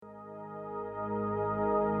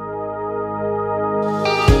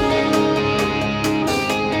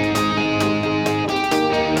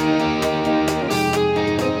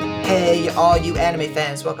all you anime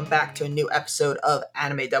fans? Welcome back to a new episode of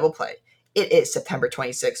Anime Double Play. It is September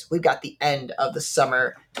 26th. We've got the end of the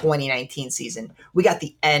summer 2019 season. We got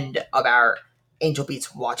the end of our Angel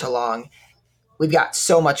Beats watch along. We've got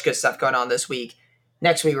so much good stuff going on this week.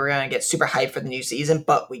 Next week, we're going to get super hyped for the new season,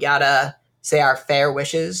 but we got to say our fair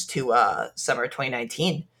wishes to summer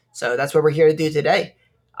 2019. So that's what we're here to do today.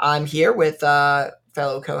 I'm here with fellow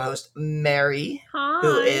co-host Mary, Hi.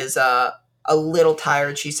 who is a little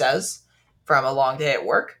tired, she says, from a long day at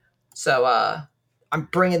work. So I'm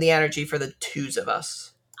bringing the energy for the twos of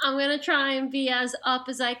us. I'm going to try and be as up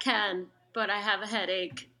as I can, but I have a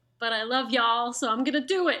headache. But I love y'all, so I'm going to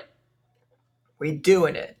do it. We're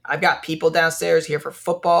doing it. I've got people downstairs here for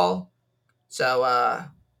football. So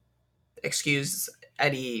excuse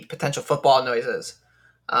any potential football noises.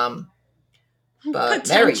 But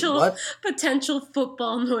potential, Mary, what? Potential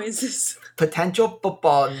football noises. Potential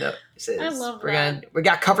football noises. I love that. We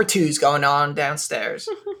got cover twos going on downstairs.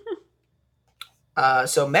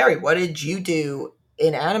 So Mary, what did you do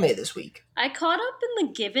in anime this week? I caught up in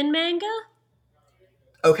the Given manga.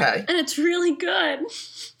 Okay. And it's really good.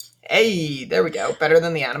 Hey, there we go. Better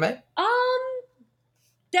than the anime?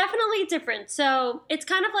 Definitely different. So it's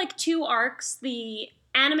kind of like two arcs. The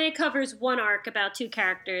anime covers one arc about two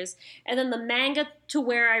characters, and then the manga, to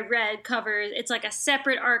where I read, covers, it's like a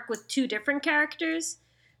separate arc with two different characters.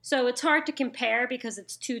 So it's hard to compare because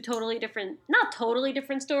it's two totally different, not totally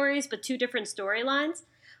different stories, but two different storylines.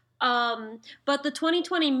 But the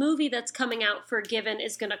 2020 movie that's coming out for Given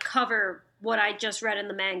is going to cover what I just read in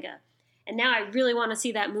the manga. And now I really want to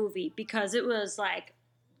see that movie because it was like,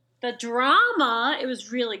 the drama, it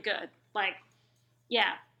was really good. Like,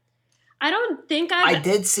 yeah. I don't think I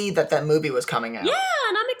did see that movie was coming out. Yeah,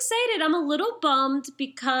 and I'm excited. I'm a little bummed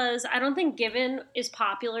because I don't think Given is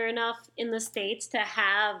popular enough in the States to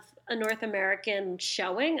have a North American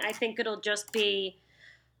showing. I think it'll just be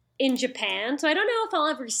in Japan. So I don't know if I'll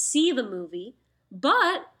ever see the movie,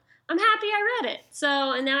 but I'm happy I read it.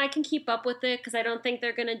 So, and now I can keep up with it because I don't think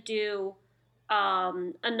they're going to do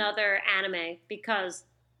another anime because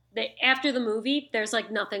after the movie, there's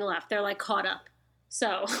like nothing left. They're like caught up.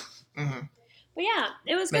 So, But yeah,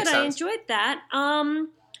 it was good. I enjoyed that.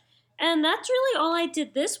 And that's really all I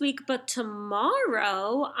did this week. But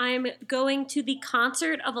tomorrow, I'm going to the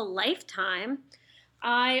concert of a lifetime.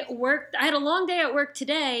 I had a long day at work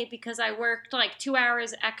today because I worked like 2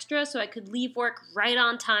 hours extra so I could leave work right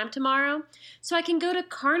on time tomorrow. So I can go to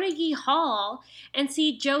Carnegie Hall and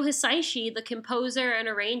see Joe Hisaishi, the composer and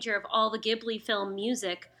arranger of all the Ghibli film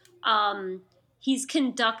music. He's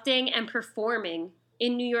conducting and performing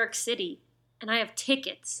in New York City. And I have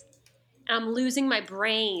tickets. And I'm losing my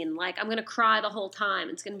brain. Like, I'm going to cry the whole time.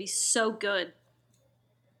 It's going to be so good.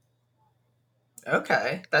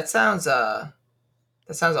 Okay. That sounds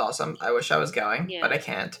awesome. I wish I was going, but I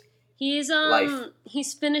can't. He's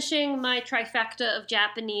finishing my trifecta of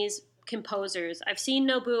Japanese composers. I've seen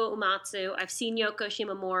Nobuo Uematsu, I've seen Yoko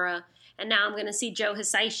Shimomura, and now I'm going to see Joe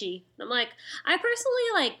Hisaishi. I'm like, I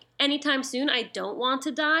personally, anytime soon, I don't want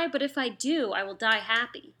to die, but if I do, I will die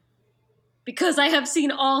happy. Because I have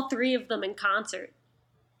seen all three of them in concert.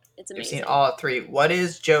 It's amazing. You've seen all three. What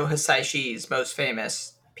is Joe Hisaishi's most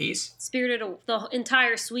famous piece? The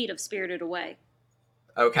entire suite of Spirited Away.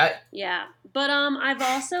 Okay. Yeah. But I've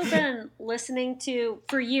also been listening to,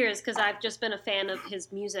 for years, because I've just been a fan of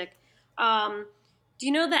his music. Do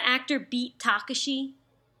you know the actor Beat Takeshi?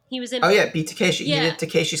 He was in... Oh, yeah, Beat Takeshi. Yeah. He did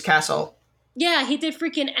Takeshi's Castle. Yeah, he did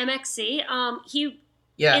freaking MXC.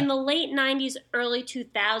 In the late 90s, early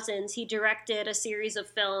 2000s, he directed a series of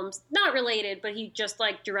films, not related, but he just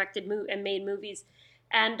directed and made movies.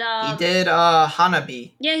 And he did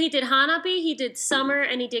Hanabi. Yeah, he did Hanabi, he did Summer,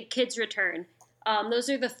 and he did Kids Return. Those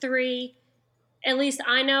are the three, at least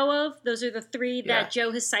I know of, those are the three that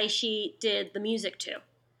Joe Hisaishi did the music to.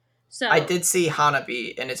 So I did see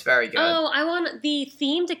Hanabi, and it's very good. Oh, I want the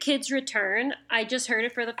theme to Kids Return. I just heard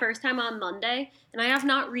it for the first time on Monday, and I have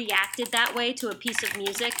not reacted that way to a piece of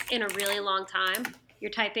music in a really long time. Your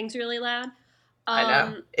typing's really loud. I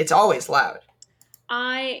know. It's always loud.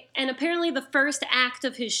 And apparently the first act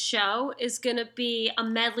of his show is going to be a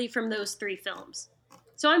medley from those three films.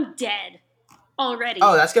 So I'm dead already.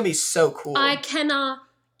 Oh, that's going to be so cool. I cannot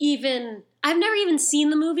even... I've never even seen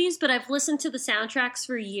the movies, but I've listened to the soundtracks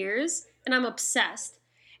for years, and I'm obsessed.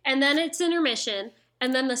 And then it's intermission,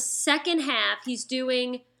 and then the second half, he's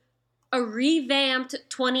doing a revamped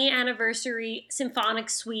 20th anniversary symphonic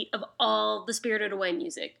suite of all the Spirited Away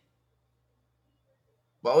music.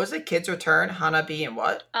 What was it? Kids Return, Hanabi, and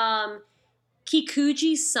what?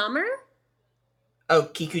 Kikuji Summer? Oh,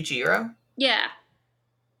 Kikujiro? Yeah.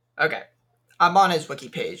 Okay. I'm on his wiki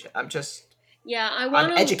page. I'm just Yeah,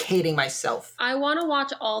 I'm educating myself. I want to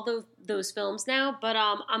watch all those films now, but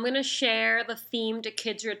I'm gonna share the theme to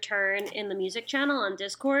Kids Return in the music channel on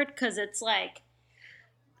Discord because it's like,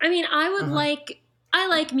 I mean, Mhm. I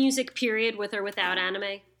like music period with or without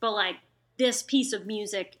anime, but like this piece of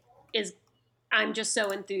music is, I'm just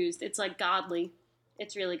so enthused. It's like godly.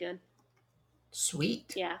 It's really good.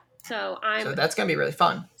 Sweet. Yeah. So So I'm that's gonna be really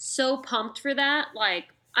fun. so pumped for that.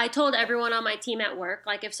 Like I told everyone on my team at work,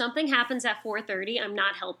 like if something happens at 4:30, I'm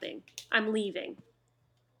not helping. I'm leaving.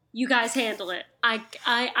 You guys handle it. I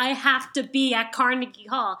have to be at Carnegie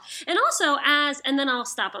Hall. And also and then I'll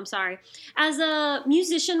stop, I'm sorry. As a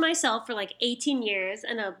musician myself for like 18 years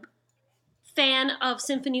and a fan of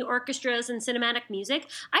symphony orchestras and cinematic music,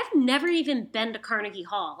 I've never even been to Carnegie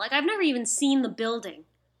Hall. Like I've never even seen the building.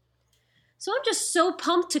 So I'm just so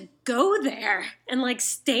pumped to go there and like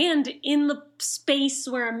stand in the space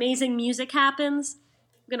where amazing music happens.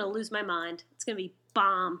 I'm gonna lose my mind. It's gonna be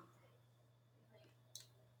bomb.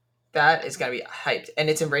 That is gonna be hyped, and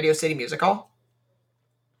it's in Radio City Music Hall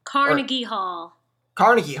or Carnegie Hall.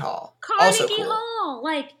 Carnegie Hall. Also Carnegie cool. Hall.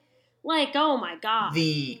 Like oh my god.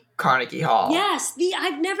 The Carnegie Hall. Yes, the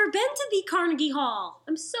I've never been to the Carnegie Hall.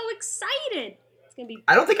 I'm so excited. It's gonna be.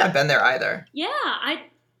 I don't think I've been there either. Yeah, I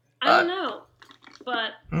don't know,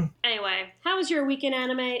 but anyway, how was your weekend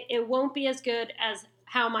anime? It won't be as good as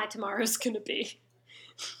how my tomorrow's gonna be.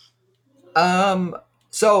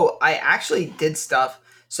 So I actually did stuff.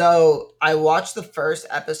 So I watched the first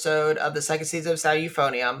episode of the second season of Sound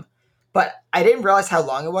Euphonium, but I didn't realize how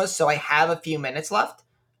long it was, so I have a few minutes left.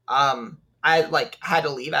 I like had to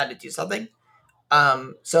leave, I had to do something.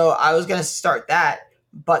 So I was gonna start that,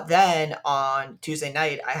 but then on Tuesday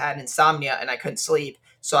night I had insomnia and I couldn't sleep,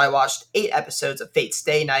 so I watched 8 episodes of Fate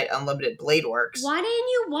Stay Night Unlimited Blade Works. Why didn't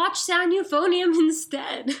you watch Sound Euphonium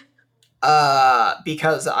instead?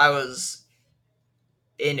 Because I was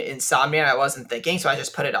in insomnia and I wasn't thinking, so I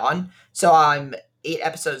just put it on. So I'm 8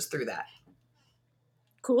 episodes through that.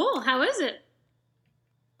 Cool. How is it?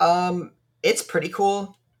 It's pretty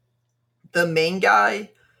cool. The main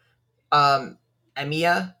guy,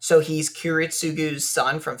 Emiya, so he's Kuritsugu's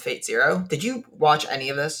son from Fate Zero. Did you watch any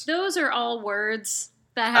of this? Those are all words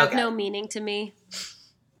that have Okay. no meaning to me.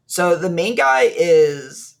 So the main guy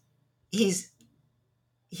is he's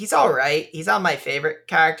all right. He's not my favorite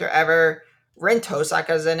character ever. Rin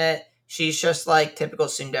Tosaka's in it. She's just like typical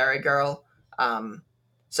tsundere girl.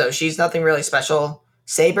 So she's nothing really special.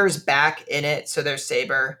 Saber's back in it, so there's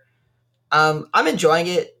Saber. I'm enjoying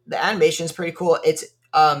it. The animation's pretty cool. It's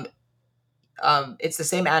the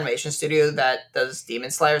same animation studio that does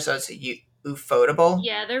Demon Slayer, so it's Ufotable.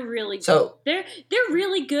 Yeah, they're really good. So they're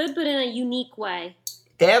really good, but in a unique way.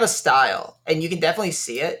 They have a style, and you can definitely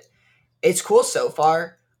see it. It's cool so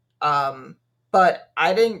far. But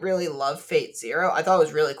I didn't really love Fate Zero. I thought it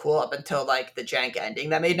was really cool up until like the jank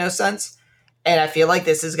ending that made no sense. And I feel like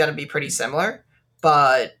this is going to be pretty similar,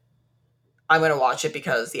 but I'm going to watch it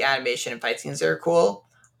because the animation and fight scenes are cool.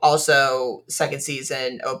 Also, second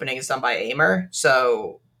season opening is done by Aimer,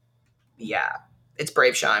 so yeah, it's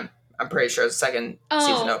Brave Shine. I'm pretty sure it's the second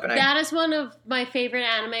season opening. That is one of my favorite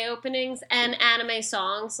anime openings and anime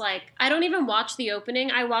songs. Like, I don't even watch the opening.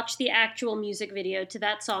 I watch the actual music video to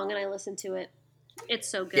that song and I listen to it. It's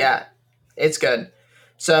so good. Yeah, it's good.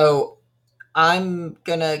 So I'm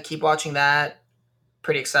gonna keep watching that.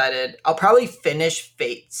 Pretty excited. I'll probably finish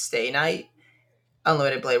Fate Stay Night,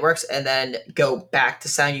 Unlimited Blade Works, and then go back to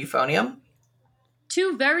Sound Euphonium.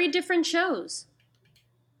 2 very different shows.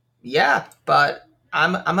 Yeah, but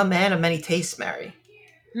I'm a man of many tastes, Mary.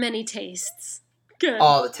 Many tastes. Good.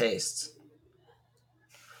 All the tastes.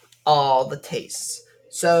 All the tastes.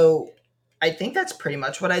 So I think that's pretty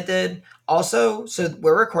much what I did. Also, so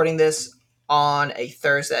we're recording this on a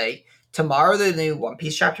Thursday. Tomorrow the new One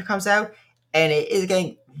Piece chapter comes out, and it is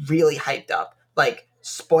getting really hyped up. Like,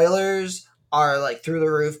 spoilers are like through the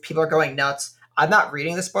roof. People are going nuts. I'm not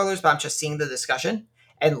reading the spoilers, but I'm just seeing the discussion.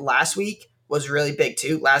 And last week was really big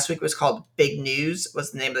too. Last week was called Big News,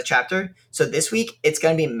 was the name of the chapter. So this week it's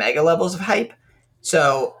going to be mega levels of hype.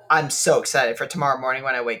 So I'm so excited for tomorrow morning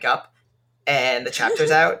when I wake up and the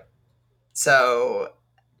chapter's out. So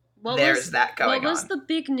there's that going on. What was the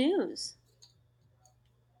big news?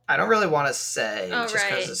 I don't really want to say just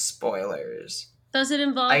because of spoilers. Does it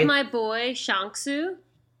involve my boy Shanksu?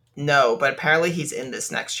 No, but apparently he's in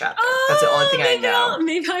this next chapter. That's the only thing I know.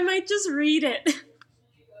 Maybe I might just read it.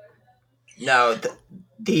 No,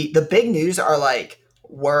 the big news are like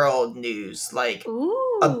world news. Like,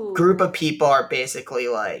 a group of people are basically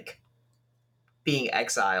like being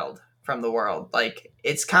exiled from the world. Like,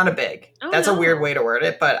 it's kind of big. Oh, That's no. a weird way to word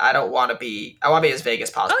it, but I want to be as vague as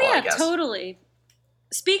possible, Oh yeah, I guess. totally.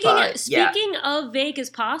 Speaking of vague as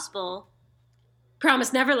possible,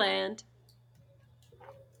 Promise Neverland.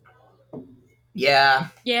 Yeah.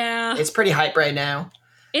 Yeah. It's pretty hype right now.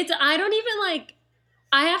 I don't even like,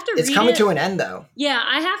 I have to read it. It's coming to an end, though. Yeah,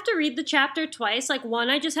 I have to read the chapter twice. Like, one,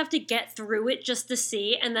 I just have to get through it just to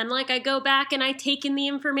see, and then, like, I go back and I take in the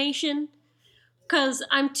information. Because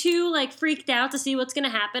I'm too, like, freaked out to see what's going to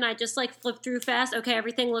happen. I just, like, flip through fast. Okay,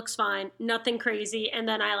 everything looks fine. Nothing crazy. And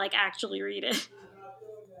then I, like, actually read it.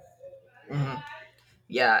 Mm-hmm.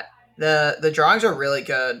 Yeah. The drawings are really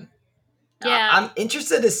good. Yeah. I'm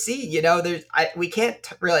interested to see, you know, we can't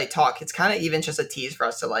really talk. It's kind of even just a tease for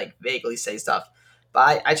us to, like, vaguely say stuff.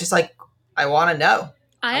 But I just, like, I want to know.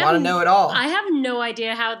 I want to know it all. I have no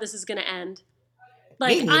idea how this is going to end.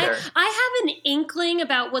 Like, Me neither. I have an inkling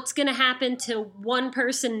about what's going to happen to one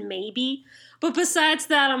person, maybe. But besides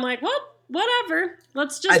that, I'm like, well, whatever.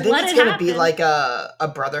 Let's just let it happen. I think it's going to be like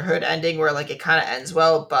a Brotherhood ending where, like, it kind of ends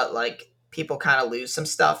well, but, like, people kind of lose some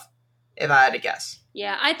stuff, if I had to guess.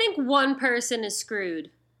 Yeah, I think one person is screwed.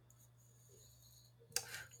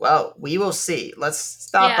 Well, we will see. Let's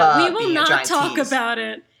stop we will being not a giant talk tease. about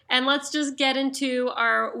it. And let's just get into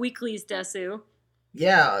our weeklies, Desu.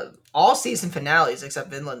 Yeah, all season finales except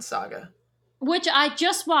Vinland Saga. Which I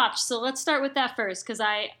just watched, so let's start with that first, because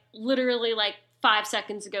I literally, like, 5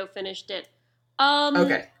 seconds ago finished it.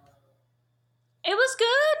 Okay. It was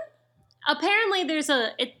good. Apparently there's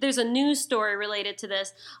a news story related to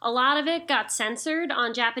this. A lot of it got censored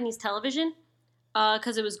on Japanese television,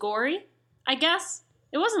 because it was gory, I guess.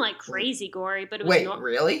 It wasn't, like, crazy gory, but it was... Wait,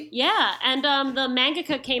 really? Yeah, and the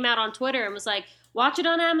mangaka came out on Twitter and was like, watch it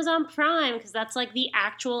on Amazon Prime, because that's, like, the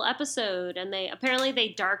actual episode. And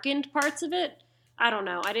they darkened parts of it. I don't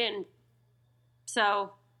know. I didn't...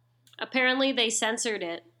 So, apparently they censored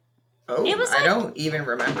it. Oh, it was I don't even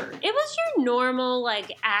remember. It was your normal,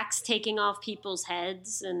 like, axe taking off people's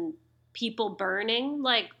heads and people burning.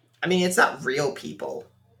 Like... I mean, it's not real people.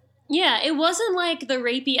 Yeah, it wasn't like the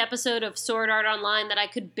rapey episode of Sword Art Online that I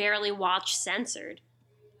could barely watch censored.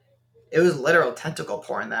 It was literal tentacle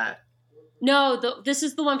porn, that. No, this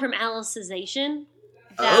is the one from Alicization.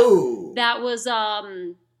 That was,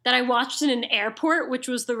 that I watched in an airport, which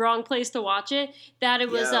was the wrong place to watch it.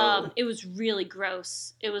 It was really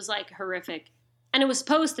gross. It was, like, horrific. And it was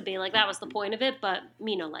supposed to be, like, that was the point of it, but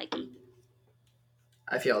me no likey.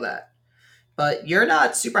 I feel that. But you're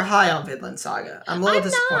not super high on Vinland Saga. I'm a little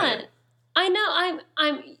disappointed. I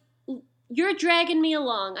know, you're dragging me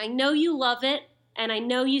along. I know you love it, and I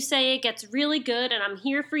know you say it gets really good, and I'm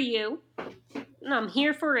here for you. And I'm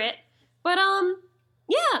here for it. But,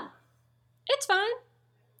 yeah. It's fine.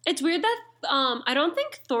 It's weird that, I don't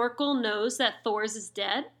think Thorkel knows that Thors is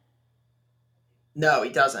dead. No, he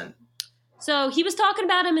doesn't. So he was talking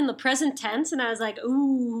about him in the present tense, and I was like,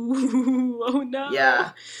 ooh, oh no.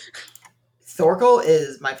 Yeah. Thorkel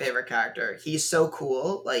is my favorite character. He's so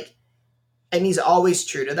cool, like, and he's always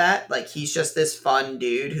true to that. Like, he's just this fun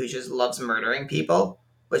dude who just loves murdering people,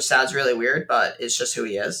 which sounds really weird, but it's just who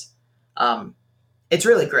he is. It's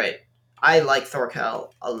really great. I like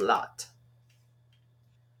Thorkel a lot,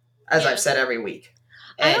 as I've said every week.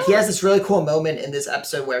 And he has this really cool moment in this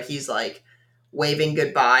episode where he's, like, waving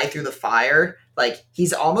goodbye through the fire. Like,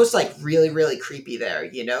 he's almost, like, really, really creepy there,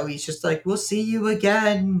 you know? He's just like, we'll see you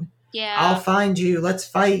again. Yeah. I'll find you. Let's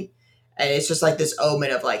fight. And it's just like this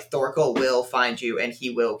omen of, like, Thorkel will find you and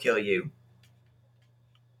he will kill you.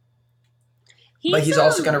 But he's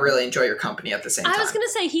also going to really enjoy your company at the same time. I was going to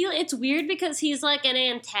say, it's weird because he's, like, an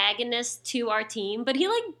antagonist to our team, but he,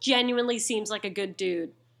 like, genuinely seems like a good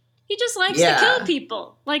dude. He just likes to kill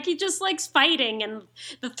people. Like, he just likes fighting and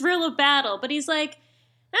the thrill of battle. But he's like,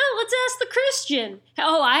 oh, let's ask the Christian.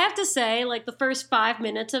 Oh, I have to say, like, the first 5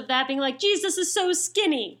 minutes of that being like, Jesus is so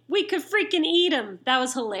skinny. We could freaking eat him. That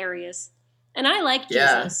was hilarious. And I like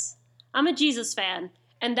Jesus. I'm a Jesus fan.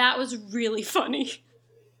 And that was really funny.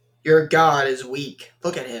 Your God is weak.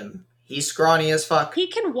 Look at him. He's scrawny as fuck. He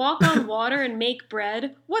can walk on water and make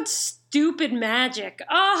bread. What stupid magic.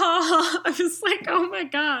 Oh, I was like, oh my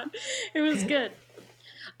God. It was good.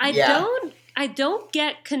 I don't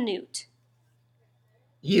get Canute.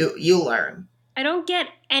 You learn. I don't get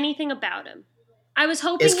anything about him. I was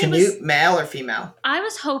hoping Is Canute male or female? I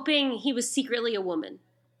was hoping he was secretly a woman.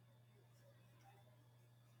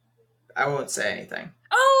 I won't say anything.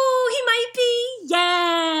 Oh, he might be.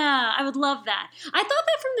 Yeah, I would love that. I thought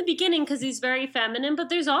that from the beginning because he's very feminine, but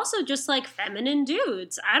there's also just, like, feminine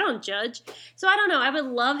dudes. I don't judge. So I don't know. I would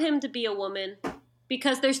love him to be a woman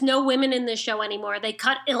because there's no women in this show anymore. They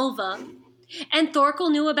cut Ylva. And Thorkel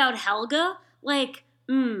knew about Helga? Like,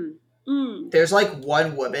 There's like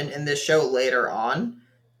one woman in this show later on,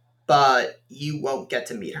 but you won't get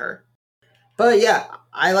to meet her. But yeah,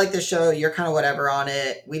 I like the show. You're kind of whatever on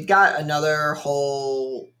it. We've got another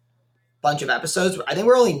whole bunch of episodes. I think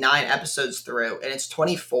we're only 9 episodes through, and it's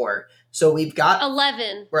 24. So we've got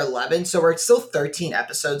 11. We're 11, so we're still 13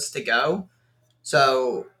 episodes to go.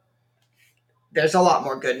 So there's a lot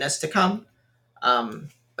more goodness to come.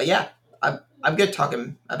 But yeah, I'm good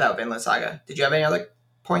talking about Vinland Saga. Did you have any other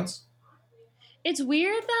points? It's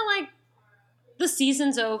weird that, like, the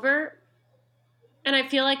season's over, and I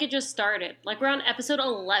feel like it just started. Like, we're on episode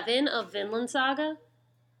 11 of Vinland Saga.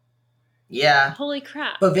 Yeah. Holy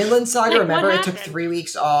crap. But Vinland Saga, Like, remember, what it took happened? 3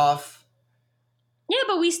 weeks off. Yeah,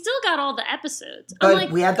 but we still got all the episodes. But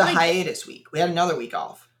like, we had the hiatus week. We had another week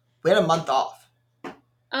off. We had a month off.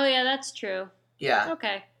 Oh, yeah, that's true. Yeah.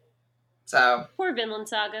 Okay. So Poor Vinland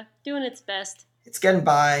Saga. Doing its best. it's getting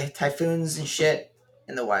by. Typhoons and shit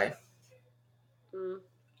in the way. Mm.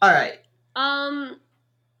 All right.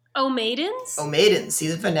 Oh Maidens? Oh Maidens,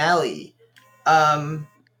 season finale.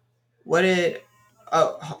 What did...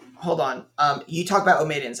 Oh, hold on. You talk about Oh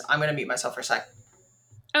Maidens. I'm going to mute myself for a sec.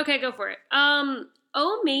 Okay, go for it.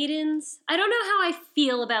 Oh Maidens. I don't know how I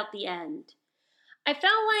feel about the end. I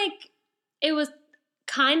felt like it was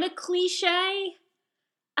kind of cliche.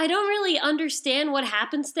 I don't really understand what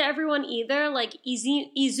happens to everyone either. Like,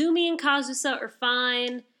 Izumi and Kazusa are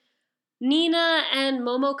fine. Nina and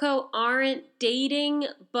Momoko aren't dating,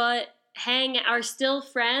 but are still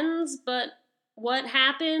friends. But what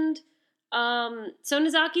happened?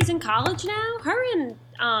 Sonozaki's in college now? Her and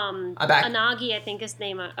I'm back. Anagi, I think his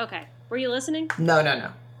name. Okay. Were you listening?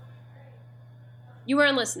 No. You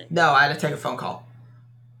weren't listening. No, I had to take a phone call.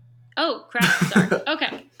 Oh, crap. Sorry.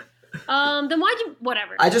 Okay. Then why'd you...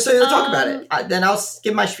 Whatever. I just wanted to talk about it. Then I'll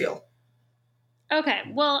give my spiel. Okay.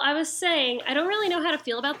 Well, I was saying, I don't really know how to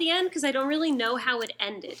feel about the end because I don't really know how it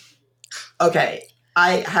ended. Okay.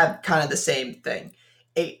 I have kind of the same thing.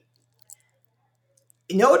 You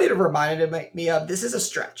know what it reminded me of? This is a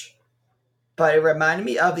stretch. But it reminded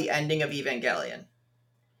me of the ending of Evangelion.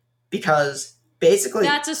 Because basically...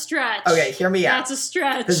 That's a stretch. Okay, hear me out. That's a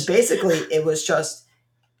stretch. Because basically it was just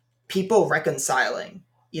people reconciling.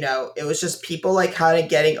 You know, it was just people like kind of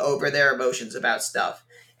getting over their emotions about stuff.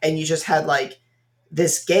 And you just had like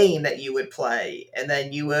this game that you would play, and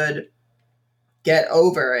then you would get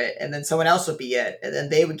over it, and then someone else would be it, and then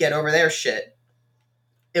they would get over their shit.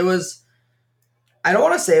 It was... I don't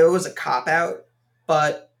want to say it was a cop-out,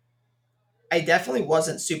 but I definitely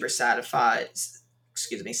wasn't super satisfied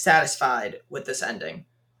with this ending.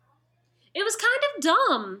 It was kind of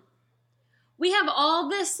dumb. We have all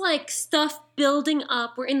this, like, stuff building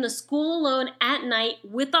up. We're in the school alone at night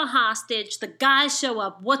with a hostage. The guys show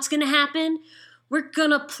up. What's gonna happen? We're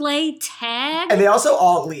gonna play tag? And they also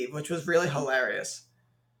all leave, which was really hilarious.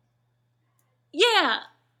 Yeah.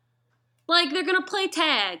 Like, they're gonna play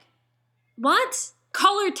tag. What?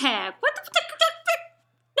 Color tag. What the...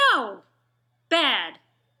 No. Bad.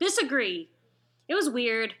 Disagree. It was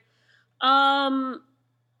weird. What happened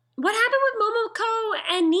with Momoko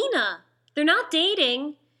and Nina? They're not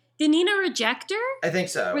dating. Did Nina reject her? I think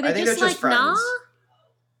so. Were they I think just they're just like, friends. nah?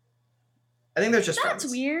 I think they're just friends.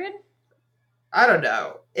 That's weird. I don't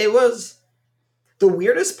know. It was... The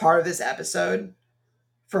weirdest part of this episode,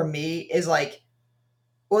 for me, is like...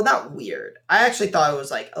 Well, not weird. I actually thought it was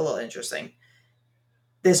like a little interesting.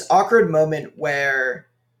 This awkward moment where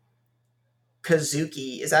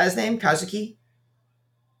Kazuki... Is that his name? Kazuki?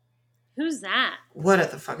 Who's that? What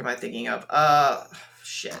the fuck am I thinking of?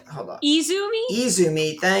 Shit. Hold on. Izumi?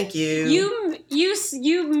 Izumi, thank you.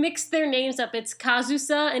 You mixed their names up. It's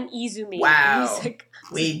Kazusa and Izumi. Wow. Like,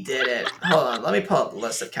 We did it. Hold on. Let me pull up the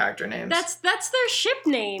list of character names. that's their ship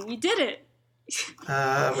name. You did it.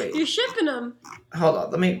 Wait. You're shipping them. Hold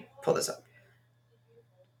on. Let me pull this up.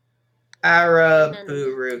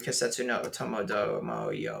 Araburu Kasetsu no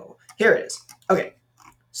Tomodomo Yo. Here it is. Okay.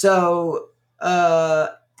 So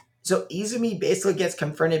Izumi basically gets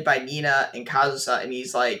confronted by Nina and Kazusa, and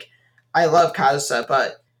he's like, I love Kazusa,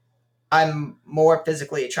 but I'm more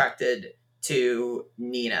physically attracted to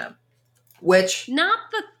Nina. Which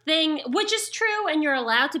Which is true, and you're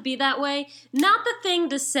allowed to be that way. Not the thing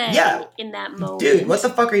to say in that moment. Dude, what the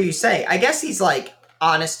fuck are you saying? I guess he's like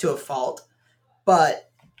honest to a fault, but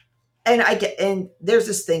and there's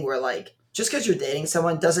this thing where like just because you're dating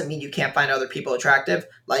someone doesn't mean you can't find other people attractive.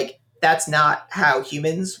 Like that's not how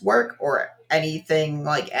humans work or anything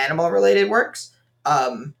like animal related works.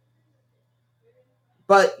 But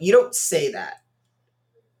you don't say that.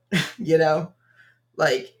 You know?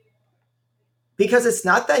 Like because it's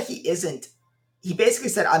not that he isn't he basically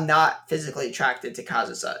said, I'm not physically attracted to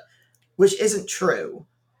Kazusa, which isn't true,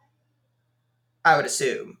 I would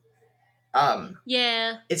assume.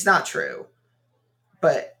 Yeah. It's not true.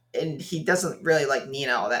 And he doesn't really like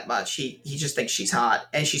Nina all that much. He just thinks she's hot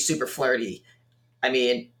and she's super flirty. I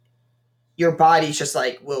mean, your body's just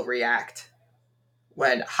like will react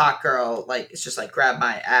when hot girl like it's just like grab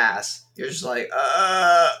my ass. You're just like,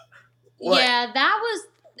 what? Yeah, that was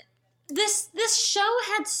this show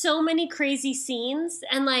had so many crazy scenes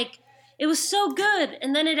and like it was so good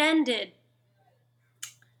and then it ended.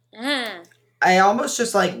 I almost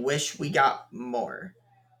just like wish we got more.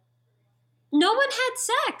 No one had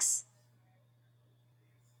sex.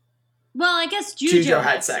 Well, I guess Jujo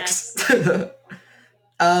had sex.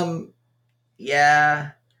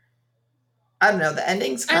 Yeah. I don't know. The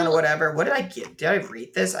ending's kind of whatever. What did I give? Did I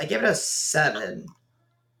rate this? I give it a 7.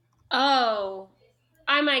 Oh,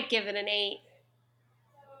 I might give it an 8.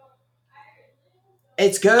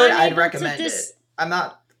 It's good. I'd recommend it. I'm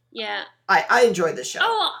not. Yeah. I enjoyed the show.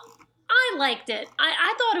 Oh, I liked it.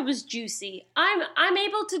 I thought it was juicy. I'm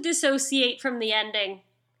able to dissociate from the ending.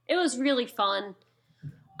 It was really fun.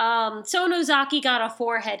 Sonozaki got a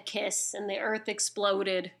forehead kiss and the earth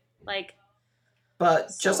exploded. Like,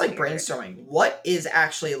 but so just like weird. Brainstorming, what is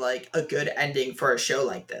actually like a good ending for a show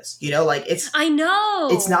like this? You know, like it's. I know.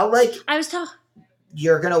 It's not like I was talking.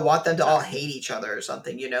 You're gonna want them to all hate each other or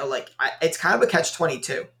something. You know, like it's kind of a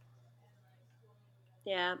catch-22.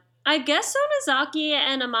 Yeah, I guess Sonozaki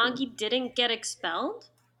and Amagi didn't get expelled.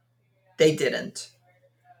 They didn't.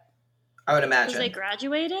 I would imagine because they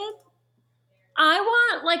graduated. I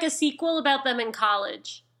want like a sequel about them in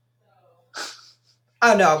college.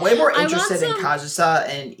 Oh no, I'm way more interested in Kazusa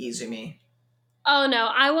and Izumi. Oh no,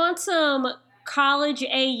 I want some college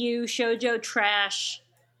AU shoujo trash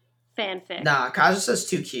fanfic. Nah, Kazusa's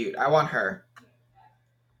too cute. I want her.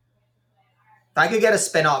 If I could get a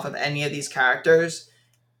spin-off of any of these characters,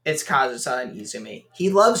 it's Kazusa and Izumi. He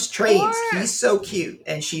loves trains. He's so cute,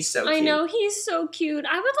 and she's so cute. I know, he's so cute.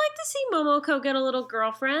 I would like to see Momoko get a little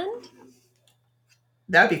girlfriend.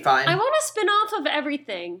 That'd be fine. I want a spin-off of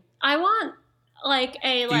everything. I want like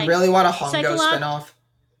a Do you really want a Hongo spin-off?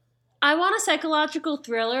 I want a psychological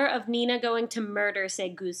thriller of Nina going to murder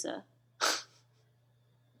Segusa.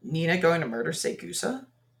 Nina going to murder Segusa?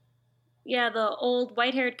 Yeah, the old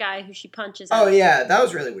white-haired guy who she punches out. Oh yeah, that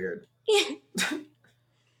was really weird. It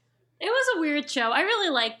was a weird show. I really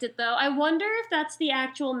liked it though. I wonder if that's the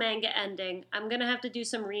actual manga ending. I'm gonna have to do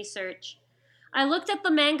some research. I looked at the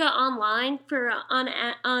manga online for on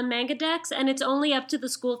Mangadex, and it's only up to the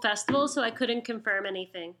school festival, so I couldn't confirm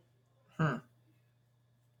anything.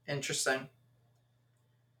 Interesting.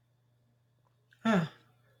 Huh.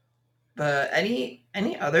 But any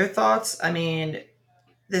other thoughts? I mean,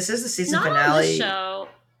 this is the season finale. Not on this show.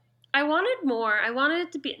 I wanted more. I wanted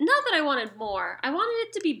it to be... Not that I wanted more. I wanted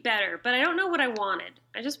it to be better, but I don't know what I wanted.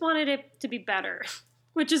 I just wanted it to be better,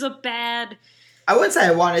 which is a bad... I wouldn't say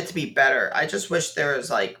I wanted it to be better. I just wish there was,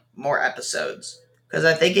 like, more episodes. Because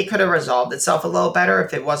I think it could have resolved itself a little better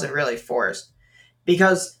if it wasn't really forced.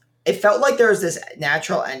 Because it felt like there was this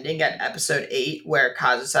natural ending at episode 8 where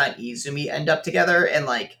Kazusa and Izumi end up together and,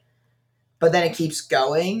 like... But then it keeps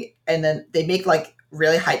going, and then they make, like,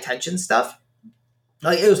 really high-tension stuff.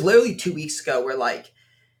 Like, it was literally 2 weeks ago where, like,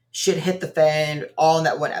 shit hit the fan all in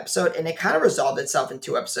that one episode, and it kind of resolved itself in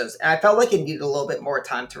 2 episodes. And I felt like it needed a little bit more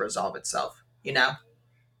time to resolve itself. You know?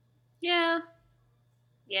 Yeah.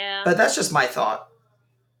 Yeah. But that's just my thought.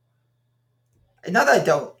 And not that I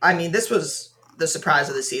don't... I mean, this was the surprise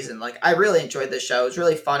of the season. Like, I really enjoyed this show. It was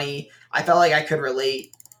really funny. I felt like I could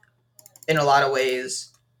relate in a lot of ways.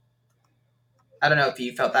 I don't know if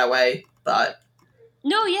you felt that way, but...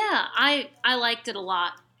 No, yeah. I liked it a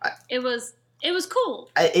lot. It was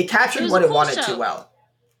cool. It captured what it wanted to well.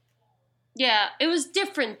 Yeah, it was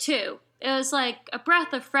different, too. It was like a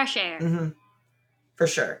breath of fresh air. Mm-hmm. For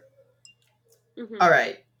sure. Mm-hmm. All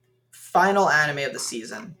right. Final anime of the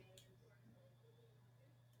season.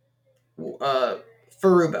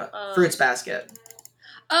 Furuba. Fruits Basket.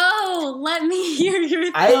 Oh, let me hear your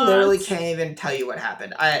thoughts. I literally can't even tell you what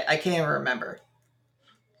happened. I can't even remember.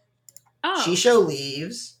 Oh. Shisho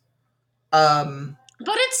leaves. But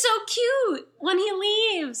it's so cute when he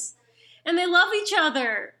leaves. And they love each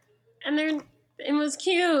other. And it was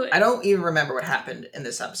cute. I don't even remember what happened in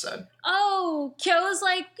this episode. Oh, Kyo's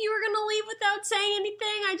like, you were gonna leave without saying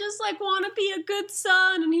anything. I just like want to be a good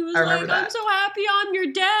son. And he was like, I'm so happy I'm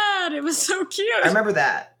your dad. It was so cute. I remember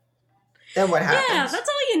that. Then what happened? Yeah, that's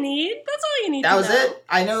all you need. That's all you need. That was it.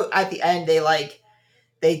 I know at the end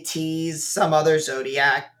they tease some other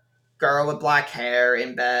Zodiac girl with black hair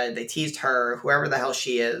in bed. They teased her, whoever the hell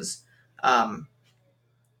she is.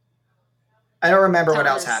 I don't remember what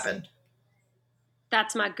Telling else us, happened.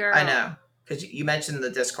 That's my girl. I know, because you mentioned in the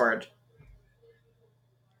Discord.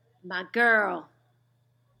 My girl.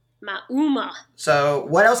 My Uma. So,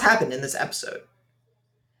 what else happened in this episode?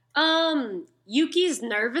 Yuki's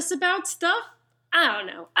nervous about stuff. I don't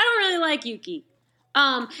know. I don't really like Yuki.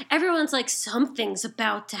 Everyone's like, something's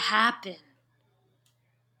about to happen.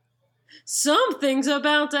 Something's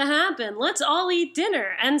about to happen. Let's all eat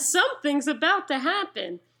dinner, and something's about to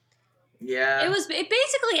happen. Yeah. It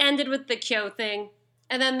basically ended with the Kyo thing,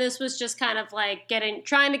 and then this was just kind of like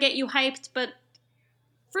trying to get you hyped, but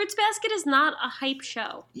Fruits Basket is not a hype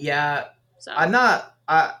show. Yeah. So I'm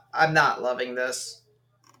not loving this.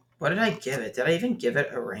 What did I give it? Did I even give it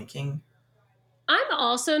a ranking? I'm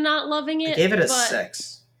also not loving it. I gave it a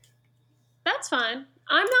 6. That's fine.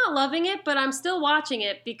 I'm not loving it, but I'm still watching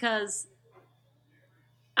it because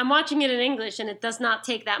I'm watching it in English, and it does not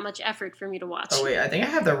take that much effort for me to watch. Oh, wait. I think I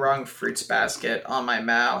have the wrong Fruits Basket on my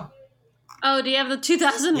Mal. Oh, do you have the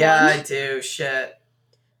 2001? Yeah, I do. Shit.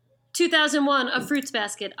 2001, A Fruits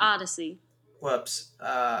Basket Odyssey. Whoops.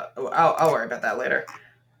 I'll worry about that later.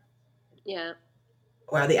 Yeah.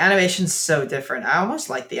 Wow, the animation's so different. I almost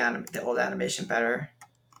like the old animation better.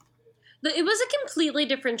 It was a completely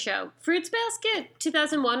different show. Fruits Basket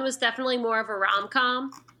 2001 was definitely more of a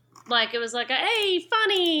rom-com. Like, it was like, hey,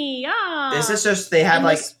 funny, This is just, they have,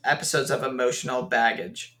 episodes of emotional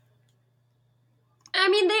baggage. I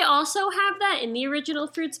mean, they also have that in the original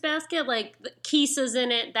Fruits Basket. Like, Kisa's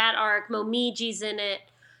in it, that arc, Momiji's in it.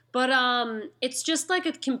 But it's just like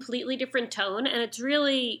a completely different tone, and it's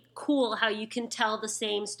really cool how you can tell the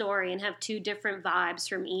same story and have two different vibes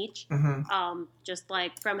from each. Mm-hmm. Just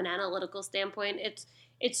like from an analytical standpoint,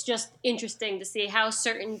 it's just interesting to see how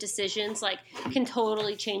certain decisions like can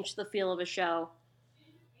totally change the feel of a show.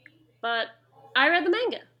 But I read the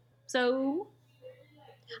manga, so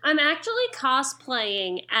I'm actually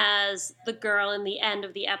cosplaying as the girl in the end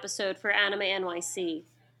of the episode for Anime NYC.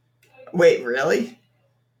 Wait, really?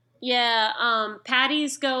 Yeah,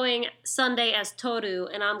 Patty's going Sunday as Toru,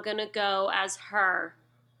 and I'm gonna go as her.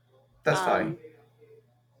 That's funny.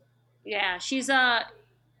 Yeah, she's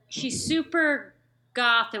super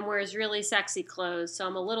goth and wears really sexy clothes, so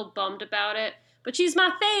I'm a little bummed about it. But she's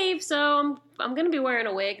my fave, so I'm gonna be wearing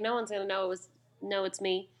a wig. No one's gonna know it's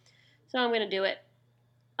me, so I'm gonna do it.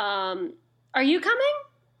 Are you coming?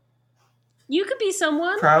 You could be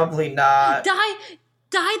someone. Probably not.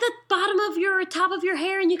 Dye the bottom of your top of your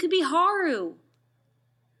hair, and you could be Haru.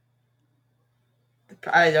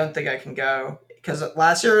 I don't think I can go. Because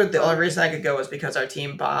last year, the only reason I could go was because our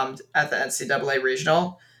team bombed at the NCAA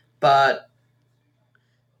regional. But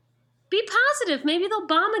be positive. Maybe they'll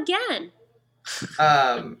bomb again.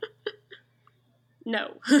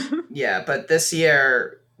 No. Yeah, but this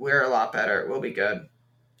year, we're a lot better. We'll be good.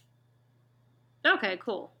 Okay,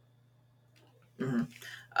 cool.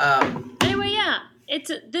 Mm-hmm. Anyway, yeah. It's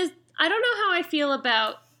this. I don't know how I feel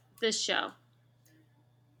about this show.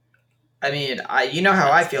 I mean, you know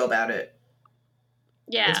how I feel about it.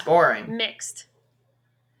 Yeah. It's boring. Mixed.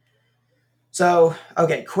 So,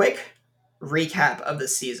 okay, quick recap of the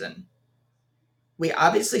season. We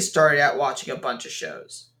obviously started out watching a bunch of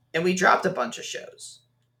shows, and we dropped a bunch of shows.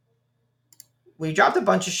 We dropped a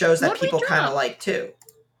bunch of shows that people kind of like too.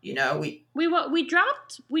 You know, we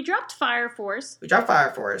dropped Fire Force. We dropped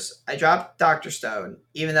Fire Force. I dropped Dr. Stone,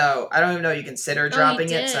 even though I don't even know you consider dropping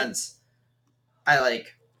it since I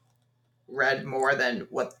read more than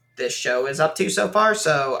what this show is up to so far.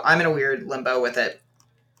 So I'm in a weird limbo with it.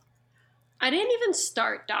 I didn't even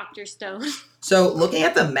start Dr. Stone. So looking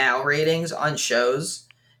at the Mal ratings on shows,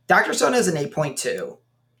 Dr. Stone has an 8.2.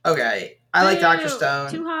 Okay, I like Dr. Stone.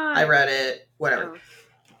 Too high. I read it. Whatever.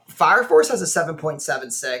 Fire Force has a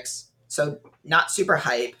 7.76, so not super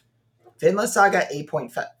hype. Vinland Saga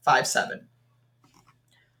 8.57.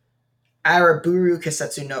 Araburu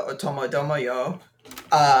Kisetsu no Otomo Domo Yo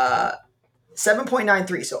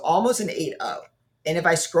 7.93, so almost an 8.0. And if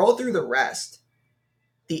I scroll through the rest,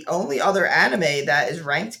 the only other anime that is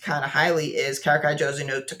ranked kind of highly is Karakai Jozu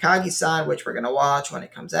no Takagi-san, which we're going to watch when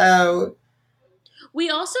it comes out. We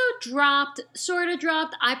also dropped,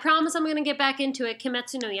 I promise I'm going to get back into it,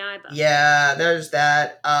 Kimetsu no Yaiba. Yeah, there's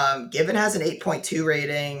that. Given has an 8.2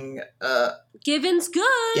 rating. Given's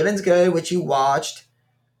good. Given's good, which you watched.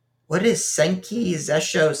 What is Senki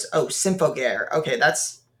Zesho's... Oh, Symphogear. Okay,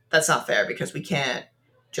 that's not fair because we can't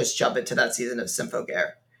just jump into that season of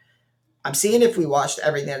Symphogear. I'm seeing if we watched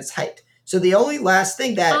everything that's hyped. So the only last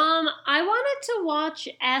thing that... I wanted to watch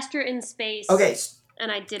Astra in Space. Okay,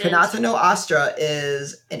 and I didn't. Kanata no Astra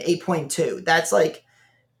is an 8.2. That's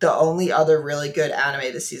the only other really good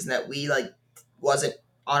anime this season that we wasn't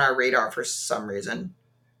on our radar for some reason.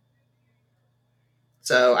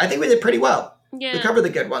 So I think we did pretty well. Yeah. We covered the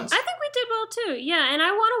good ones. I think we did well too. Yeah, and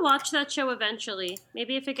I want to watch that show eventually.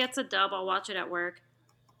 Maybe if it gets a dub, I'll watch it at work.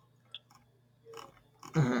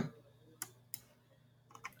 Mm-hmm.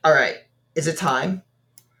 All right. Is it time?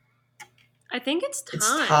 I think it's time.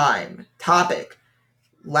 It's time. Topic.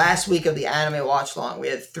 Last week of the anime watch long, we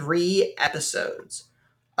had 3 episodes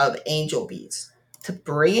of Angel Beats. To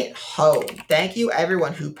bring it home, thank you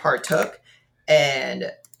everyone who partook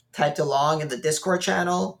and typed along in the Discord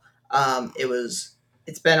channel.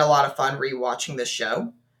 It's been a lot of fun rewatching this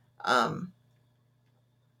show.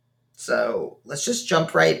 So let's just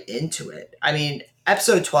jump right into it. I mean,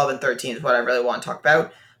 episode 12 and 13 is what I really want to talk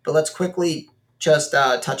about, but let's quickly just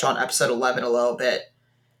touch on episode 11 a little bit.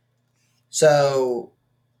 So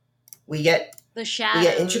we get the shadows. We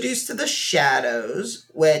get introduced to the shadows,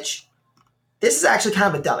 which this is actually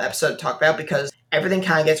kind of a dumb episode to talk about because everything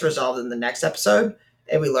kind of gets resolved in the next episode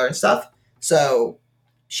and we learn stuff. So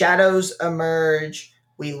shadows emerge.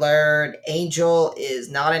 We learn Angel is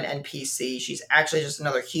not an NPC. She's actually just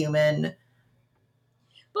another human.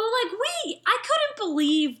 But I couldn't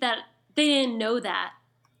believe that they didn't know that.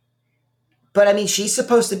 But I mean, she's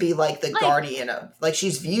supposed to be like the guardian of, like,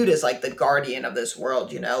 she's viewed as like the guardian of this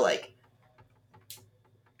world, you know, like.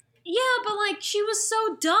 Yeah, but like she was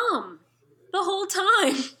so dumb the whole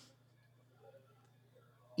time.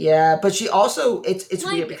 Yeah, but she also it's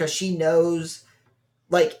weird because she knows,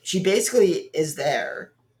 like, she basically is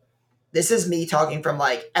there. This is me talking from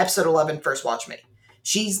like episode 11 First Watch Me.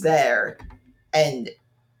 She's there and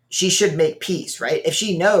she should make peace, right? If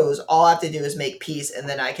she knows all I have to do is make peace and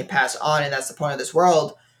then I can pass on and that's the point of this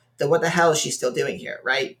world, then what the hell is she still doing here,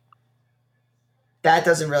 right? That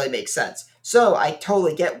doesn't really make sense. So I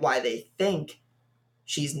totally get why they think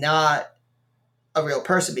she's not a real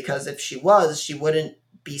person, because if she was, she wouldn't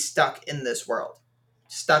be stuck in this world.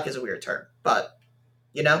 Stuck is a weird term, but,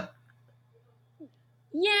 you know?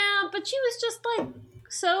 Yeah, but she was just like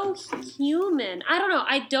so human. I don't know.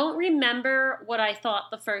 I don't remember what I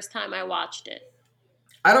thought the first time I watched it.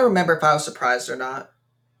 I don't remember if I was surprised or not.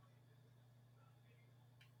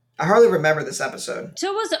 I hardly remember this episode.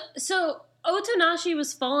 So Otonashi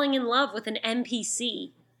was falling in love with an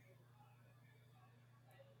NPC.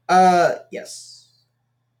 Yes.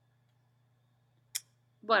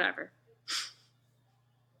 Whatever.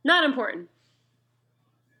 Not important.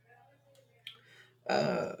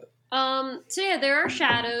 So yeah, there are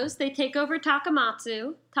shadows. They take over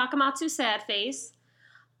Takamatsu. Takamatsu sad face.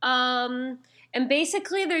 And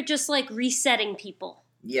basically they're just like resetting people.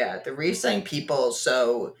 Yeah, they're resetting people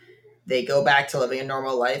so they go back to living a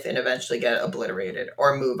normal life and eventually get obliterated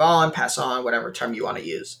or move on, pass on, whatever term you want to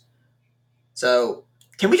use. So,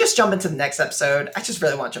 can we just jump into the next episode? I just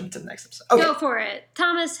really want to jump into the next episode. Okay. Go for it.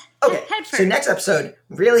 Thomas, okay. Head first. So next episode,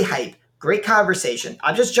 really hype, great conversation.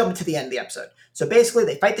 I'm just jumping to the end of the episode. So basically,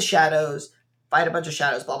 they fight the shadows, fight a bunch of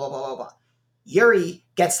shadows, blah, blah, blah, blah, blah. Yuri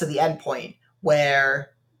gets to the end point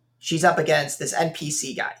where she's up against this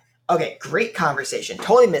NPC guy. Okay, great conversation.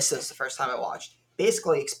 Totally missed this the first time I watched.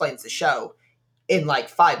 Basically explains the show in like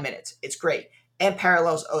 5 minutes. It's great. And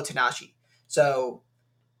parallels Otonashi. So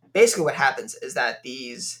basically what happens is that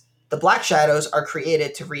the Black Shadows are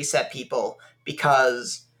created to reset people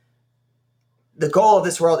because the goal of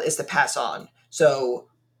this world is to pass on. So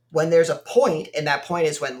when there's a point, and that point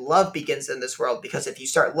is when love begins in this world, because if you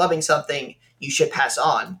start loving something, you should pass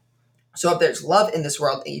on. So if there's love in this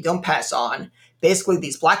world and you don't pass on, basically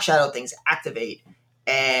these Black Shadow things activate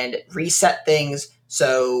and reset things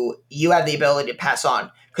so you have the ability to pass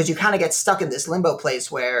on. Because you kind of get stuck in this limbo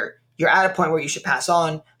place where you're at a point where you should pass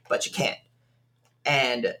on, but you can't.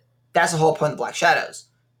 And that's the whole point of the Black Shadows.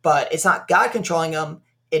 But it's not God controlling them.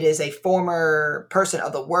 It is a former person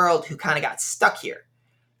of the world who kind of got stuck here.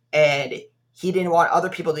 And he didn't want other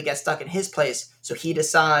people to get stuck in his place, so he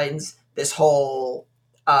designs this whole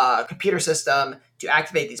computer system to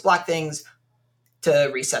activate these black things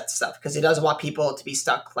to reset stuff, because he doesn't want people to be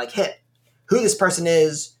stuck like him. Who this person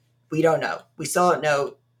is, we don't know. We still don't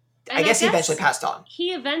know. I guess he eventually passed on.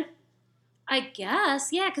 I guess,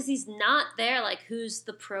 yeah, because he's not there. Like, who's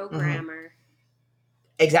the programmer?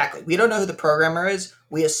 Mm-hmm. Exactly. We don't know who the programmer is.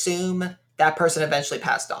 We assume that person eventually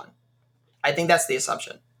passed on. I think that's the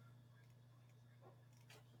assumption.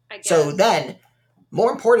 So then,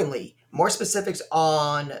 more importantly, more specifics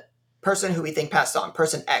on person who we think passed on.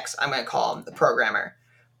 Person X, I'm going to call him the programmer.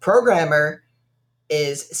 Programmer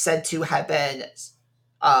is said to have been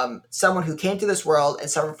someone who came to this world and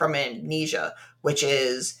suffered from amnesia, which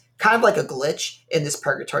is kind of like a glitch in this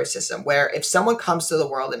purgatory system, where if someone comes to the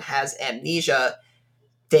world and has amnesia,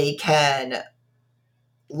 they can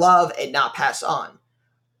love and not pass on,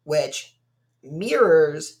 which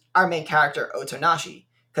mirrors our main character Otonashi,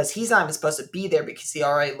 because he's not even supposed to be there because he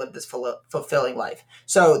already lived this fulfilling life.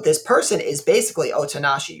 So this person is basically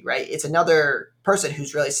Otonashi, right? It's another person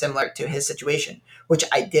who's really similar to his situation, which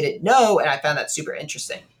I didn't know, and I found that super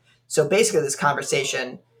interesting. So basically this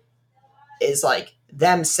conversation is like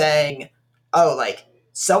them saying, oh, like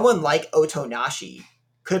someone like Otonashi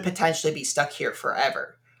could potentially be stuck here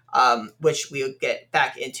forever, which we'll get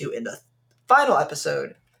back into in the final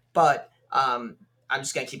episode. But I'm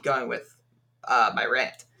just going to keep going with my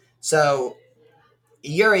rant. So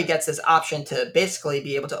Yuri gets this option to basically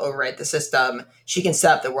be able to overwrite the system. She can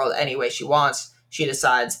set up the world any way she wants. She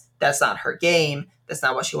decides that's not her game. That's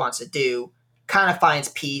not what she wants to do. Kind of finds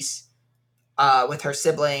peace with her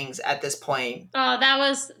siblings at this point. Oh,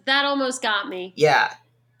 that almost got me. Yeah.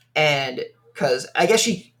 And because I guess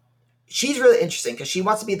she's really interesting because she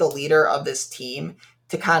wants to be the leader of this team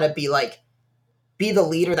to kind of be the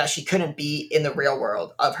leader that she couldn't be in the real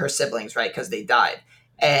world of her siblings, right? Because they died.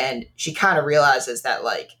 And she kind of realizes that,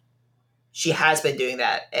 like, she has been doing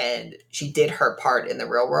that and she did her part in the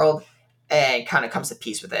real world and kind of comes to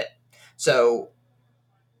peace with it. So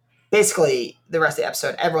basically, the rest of the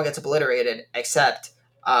episode, everyone gets obliterated except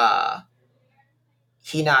Hinata,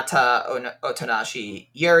 Otonashi,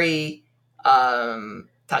 Yuri,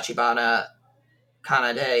 Tachibana,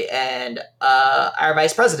 Kanade, and our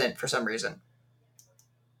vice president for some reason.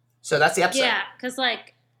 So that's the episode. Yeah, because,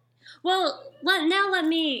 like, well, let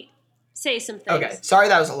me say some things. Okay, sorry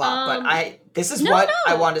that was a lot, but this is what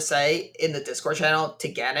I wanted to say in the Discord channel to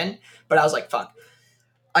Gannon, but I was like, fuck,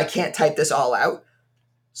 I can't type this all out,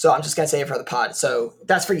 so I'm just going to say it for the pod. So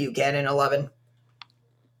that's for you, Gannon 11.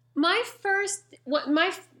 With my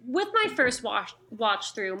first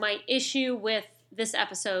watch through, my issue with this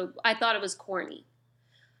episode, I thought it was corny.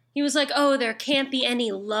 He was like, oh, there can't be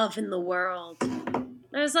any love in the world.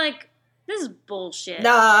 I was like, this is bullshit.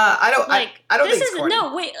 Nah, I don't. Like, I don't think it's corny.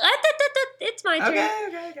 No, wait. It's my turn.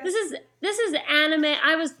 Okay. This is anime.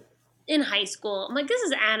 I was in high school. I'm like, this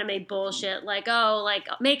is anime bullshit. Like, oh, like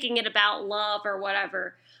making it about love or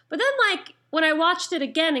whatever. But then, like, when I watched it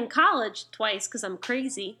again in college twice because I'm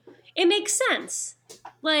crazy, it makes sense.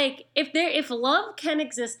 Like, if love can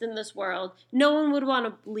exist in this world, no one would want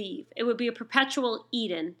to leave. It would be a perpetual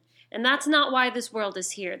Eden. And that's not why this world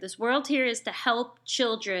is here. This world here is to help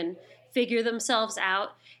children figure themselves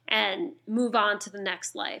out and move on to the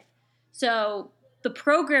next life. So the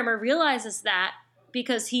programmer realizes that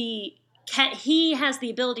because he has the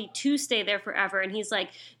ability to stay there forever, and he's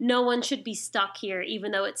like, no one should be stuck here,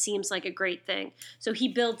 even though it seems like a great thing. So he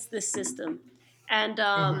builds this system. And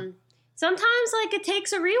sometimes, like, it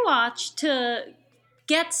takes a rewatch to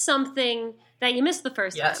get something that you missed the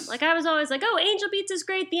first time. Like, I was always like, oh, Angel Beats is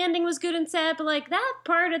great, the ending was good and sad, but, like, that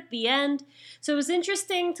part at the end. So it was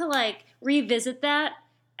interesting to, like, revisit that.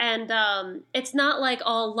 And it's not, like,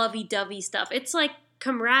 all lovey-dovey stuff. It's, like,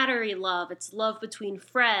 camaraderie love. It's love between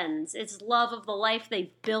friends. It's love of the life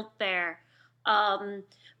they've built there. But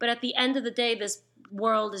at the end of the day, this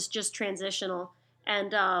world is just transitional.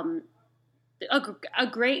 And a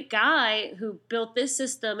great guy who built this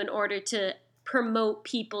system in order to promote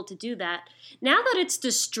people to do that. Now that it's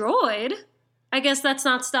destroyed, I guess that's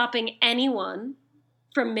not stopping anyone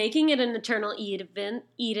from making it an eternal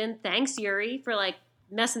Eden. Thanks, Yuri, for, like,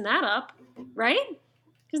 messing that up, right?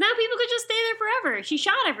 Because now people could just stay there forever. She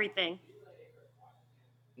shot everything.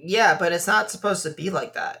 Yeah, but it's not supposed to be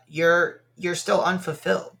like that. You're still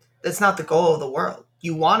unfulfilled. That's not the goal of the world.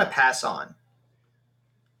 You want to pass on.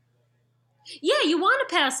 Yeah, you want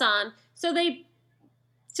to pass on. So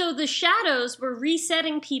the shadows were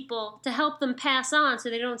resetting people to help them pass on so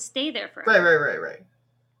they don't stay there forever. Right.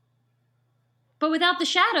 But without the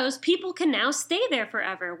shadows, people can now stay there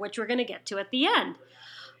forever, which we're going to get to at the end.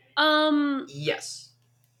 Yes.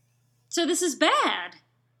 So this is bad.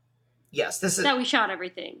 Yes, this is... That we shot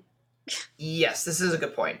everything. Yes, this is a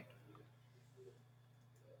good point.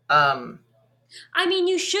 I mean,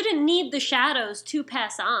 you shouldn't need the shadows to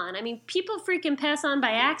pass on. I mean, people freaking pass on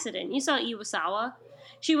by accident. You saw Iwasawa.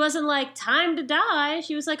 She wasn't like, time to die.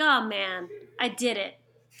 She was like, oh, man, I did it.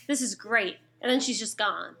 This is great. And then she's just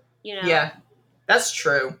gone, you know? Yeah, that's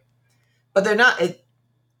true. But they're not...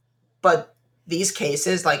 But these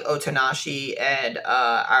cases, like Otonashi and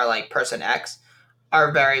our, like, Person X,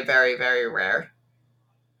 are very, very, very rare.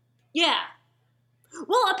 Yeah.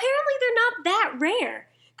 Well, apparently they're not that rare.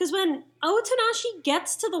 Because when Otonashi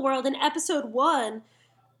gets to the world in episode 1,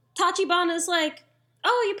 Tachibana's like,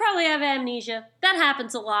 oh, you probably have amnesia. That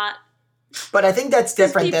happens a lot. But I think that's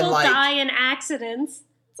different than, like... People die in accidents.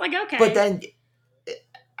 It's like, okay. But then,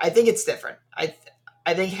 I think it's different. I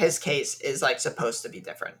I think his case is like supposed to be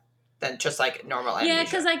different than just like normal amnesia. Yeah,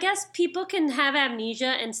 because I guess people can have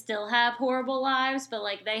amnesia and still have horrible lives, but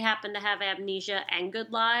like they happen to have amnesia and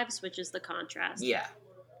good lives, which is the contrast. Yeah,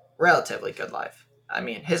 relatively good life. I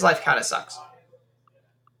mean, his life kind of sucks.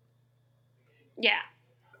 Yeah.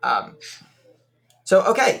 So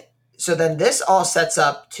okay, so then this all sets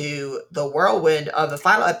up to the whirlwind of the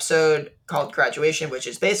final episode called Graduation, which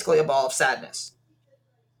is basically a ball of sadness.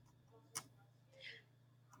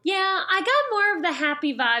 Yeah, I got more of the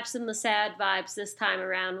happy vibes than the sad vibes this time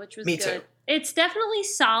around, which was Me good. too. It's definitely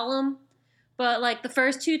solemn, but like the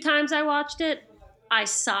first 2 times I watched it, I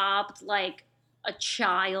sobbed like a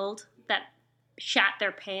child that shat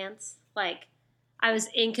their pants. Like I was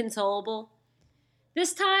inconsolable.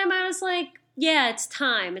 This time I was like, yeah, it's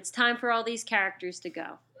time. It's time for all these characters to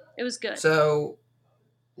go. It was good. So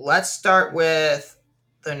let's start with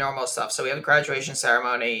the normal stuff. So we have a graduation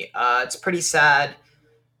ceremony. It's pretty sad.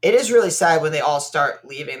 It is really sad when they all start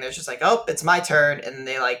leaving. They're just like, oh, it's my turn. And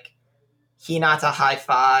they like, Hinata high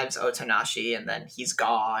fives Otonashi and then he's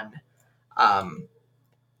gone.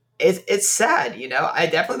 It's sad, you know?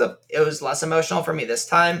 It was less emotional for me this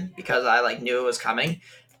time because I like knew it was coming.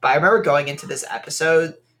 But I remember going into this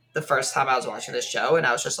episode the first time I was watching this show and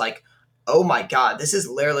I was just like, oh my God, this is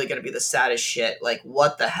literally going to be the saddest shit. Like,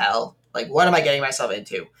 what the hell? Like, what am I getting myself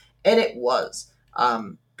into? And it was.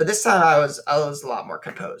 But this time I was a lot more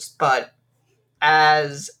composed. But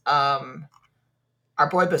as our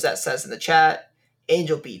boy Bozette says in the chat,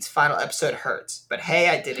 Angel Beats final episode hurts, but hey,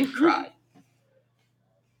 I didn't cry.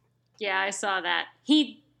 Yeah, I saw that.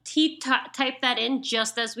 He typed that in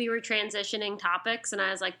just as we were transitioning topics, and I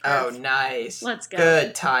was like, oh, nice. Let's go.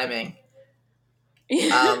 Good timing.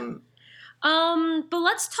 But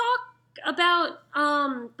let's talk about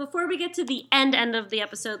before we get to the end of the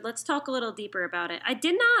episode, let's talk a little deeper about it. I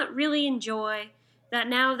did not really enjoy that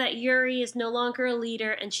now that Yuri is no longer a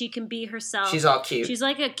leader and she can be herself. She's all cute. She's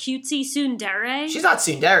like a cutesy tsundere. She's not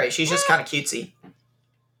tsundere. She's just kind of cutesy.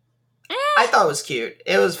 I thought it was cute.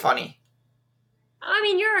 It was funny. I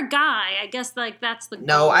mean, you're a guy. I guess like that's the goal.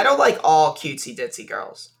 No, I don't like all cutesy ditzy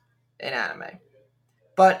girls in anime.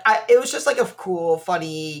 But it was just like a cool,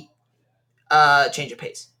 funny change of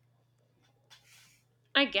pace.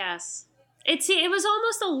 I guess. It was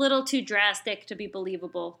almost a little too drastic to be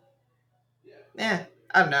believable. Yeah,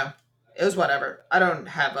 I don't know. It was whatever. I don't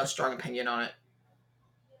have a strong opinion on it.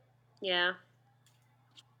 Yeah.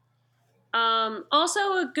 Also,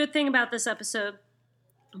 a good thing about this episode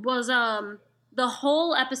was the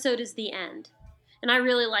whole episode is the end. And I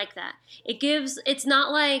really like that. It's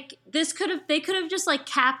not like they could have just like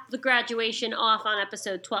capped the graduation off on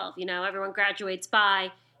episode 12. You know, everyone graduates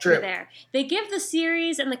by. True. There. They give the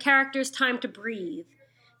series and the characters time to breathe.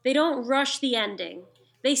 They don't rush the ending.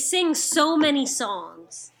 They sing so many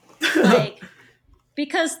songs. Like,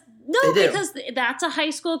 because that's a high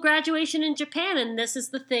school graduation in Japan, and this is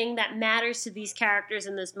the thing that matters to these characters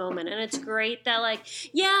in this moment. And it's great that, like,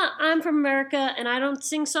 yeah, I'm from America, and I don't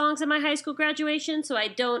sing songs at my high school graduation, so I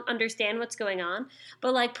don't understand what's going on.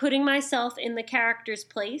 But, like, putting myself in the character's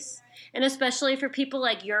place, and especially for people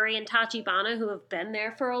like Yuri and Tachibana who have been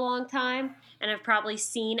there for a long time and have probably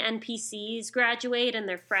seen NPCs graduate and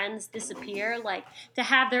their friends disappear, like, to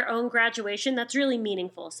have their own graduation, that's really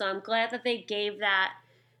meaningful. So I'm glad that they gave that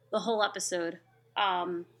the whole episode.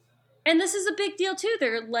 And this is a big deal, too.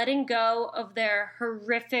 They're letting go of their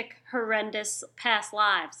horrific, horrendous past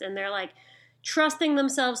lives. And they're, like, trusting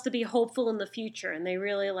themselves to be hopeful in the future. And they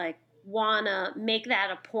really, like, want to make that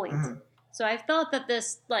a point. Mm-hmm. So I thought that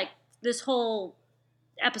this whole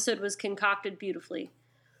episode was concocted beautifully.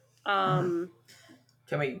 Can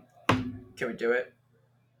we do it?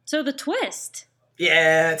 So the twist.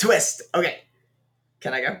 Yeah, twist. Okay.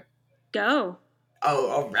 Can I go? Go.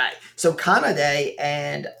 Oh, all right. So Kanade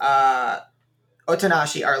and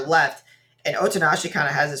Otonashi are left, and Otonashi kind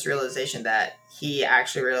of has this realization that he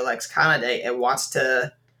actually really likes Kanade and wants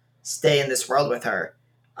to stay in this world with her,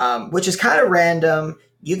 which is kind of random.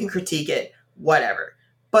 You can critique it, whatever.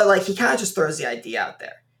 But, like, he kind of just throws the idea out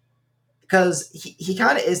there. Because he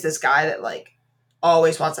kind of is this guy that, like,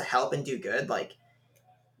 always wants to help and do good. Like,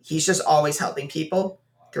 he's just always helping people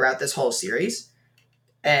throughout this whole series.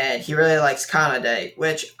 And he really likes Kanade,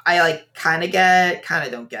 which I, like, kind of get, kind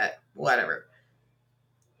of don't get, whatever.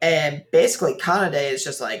 And basically, Kanade is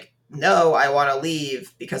just like, no, I want to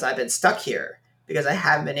leave because I've been stuck here. Because I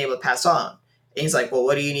haven't been able to pass on. And he's like, well,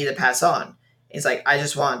 what do you need to pass on? And he's like, I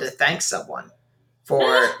just wanted to thank someone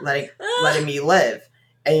for letting me live.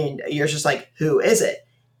 And you're just like, who is it?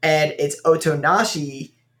 And it's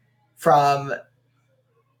Otonashi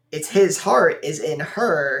it's his heart is in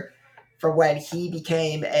her from when he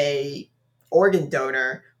became a organ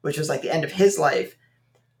donor, which was like the end of his life.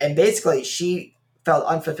 And basically she felt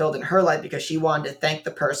unfulfilled in her life because she wanted to thank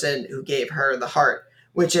the person who gave her the heart,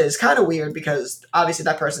 which is kind of weird because obviously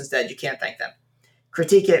that person's dead. You can't thank them.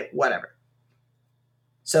 Critique it, whatever.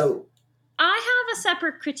 So I have a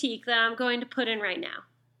separate critique that I'm going to put in right now.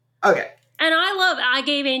 Okay. And I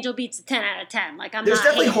gave Angel Beats a 10 out of 10. Like, There's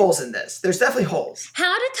definitely holes in this. There's definitely holes.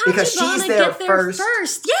 How did Tachibana get there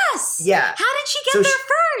first? Yes! Yeah. How did she get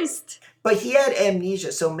there first? But he had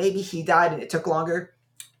amnesia, so maybe he died and it took longer.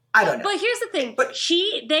 I don't know. But here's the thing.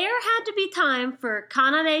 There had to be time for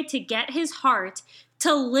Kanade to get his heart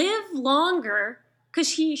to live longer, because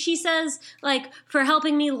she says, like, for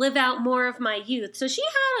helping me live out more of my youth. So she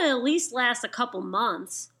had to at least last a couple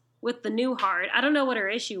months with the new heart. I don't know what her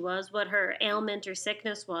issue was, what her ailment or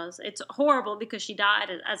sickness was. It's horrible because she died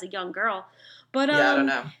as a young girl. But yeah, I don't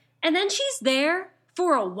know. And then she's there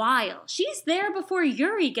for a while. She's there before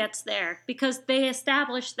Yuri gets there because they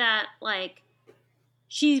established that, like,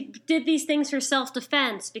 she did these things for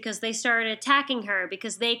self-defense because they started attacking her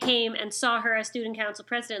because they came and saw her as student council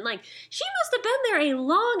president. Like, she must have been there a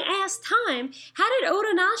long-ass time. How did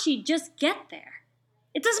Otonashi just get there?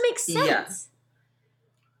 It doesn't make sense.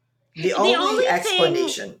 Yeah. The only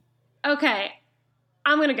explanation... Okay,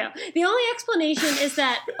 I'm going to go. The only explanation is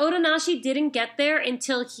that Otonashi didn't get there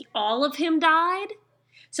until all of him died.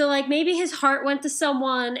 So, like, maybe his heart went to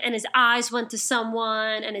someone, and his eyes went to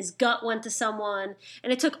someone, and his gut went to someone,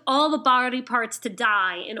 and it took all the body parts to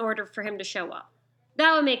die in order for him to show up.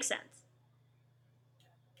 That would make sense.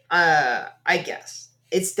 I guess.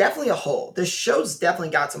 It's definitely a hole. This show's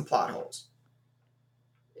definitely got some plot holes.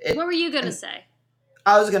 What were you going to say?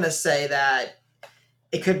 I was going to say that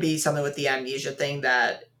it could be something with the amnesia thing,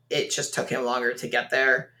 that it just took him longer to get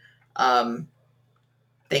there.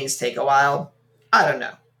 Things take a while. I don't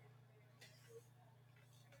know.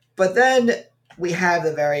 But then we have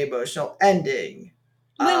the very emotional ending.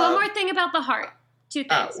 Wait, one more thing about the heart. Two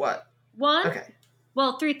things. What? One, okay.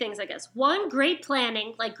 Well, three things, I guess. One, great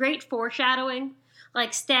planning, like great foreshadowing,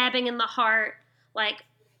 like stabbing in the heart, like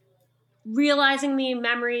realizing the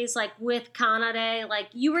memories, like with Kanade, like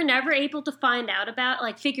you were never able to find out about,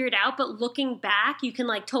 like figure it out, but looking back, you can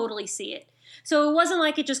like totally see it. So it wasn't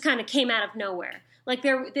like it just kind of came out of nowhere. Like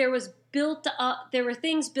there was built up, there were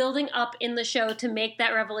things building up in the show to make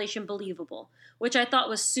that revelation believable, which I thought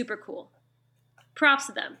was super cool. Props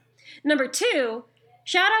to them. Number two,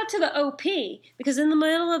 shout out to the OP, because in the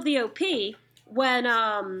middle of the OP, when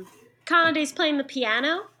Kanade's playing the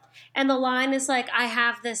piano, and the line is like, I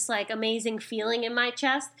have this like amazing feeling in my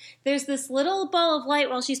chest, there's this little ball of light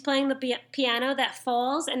while she's playing the piano that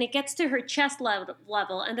falls, and it gets to her chest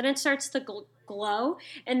level, and then it starts to glow,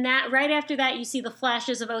 and that right after that you see the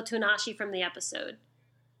flashes of Otonashi from the episode.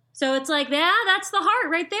 So it's like, yeah, that's the heart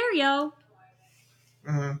right there, yo.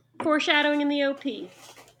 Mm-hmm. Foreshadowing in the OP.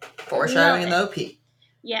 Foreshadowing in the OP.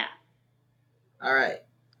 Yeah. All right.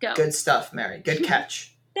 Go. Good stuff, Mary. Good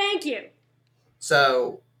catch. Thank you.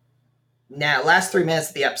 So, now, last 3 minutes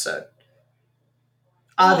of the episode.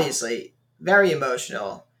 Obviously, very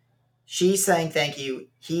emotional. She's saying thank you.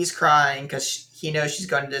 He's crying because he knows she's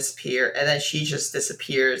going to disappear. And then she just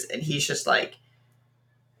disappears. And he's just like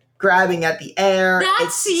grabbing at the air.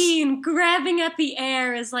 That scene, grabbing at the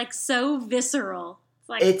air, is like so visceral.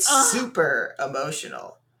 It's super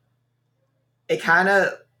emotional. It kind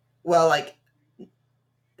of, well, like,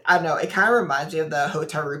 I don't know. It kind of reminds me of the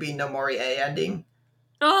Hotarubi no Mori A ending.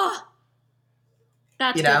 Oh,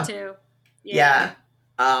 that's good too. Yeah.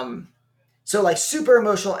 So like super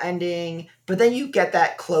emotional ending, but then you get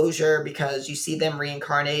that closure because you see them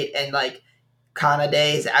reincarnate, and like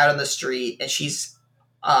Kanade is out on the street and she's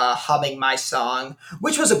humming My Song,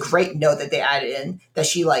 which was a great note that they added in, that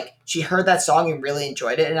she heard that song and really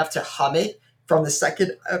enjoyed it enough to hum it from the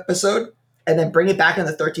second episode and then bring it back in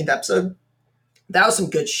the 13th episode. That was some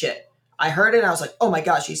good shit. I heard it and I was like, oh my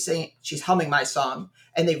gosh, she's humming My Song.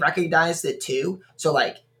 And they recognized it too. So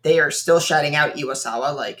like they are still shouting out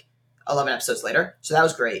Iwasawa like 11 episodes later. So that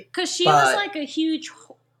was great. Because she was like a huge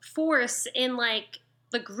force in like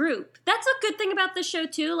the group. That's a good thing about this show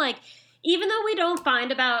too. Like, even though we don't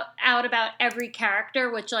find out about every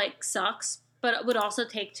character, which like sucks, but it would also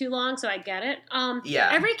take too long, so I get it.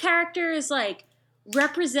 Every character is like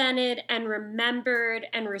represented and remembered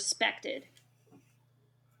and respected.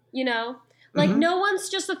 You know? Like, no one's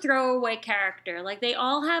just a throwaway character. Like, they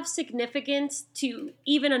all have significance to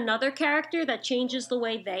even another character that changes the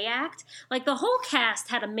way they act. Like, the whole cast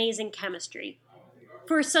had amazing chemistry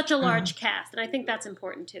for such a large cast, and I think that's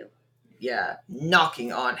important, too. Yeah,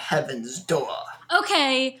 knocking on heaven's door.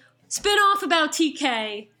 Okay, spin-off about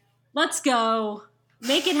TK. Let's go.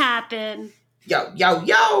 Make it happen. Yo, yo,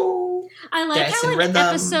 yo! I like Dance how and in rhythm.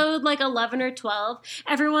 episode like 11 or 12,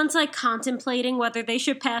 everyone's like contemplating whether they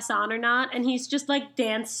should pass on or not, and he's just like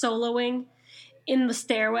dance soloing in the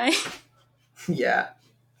stairway. Yeah.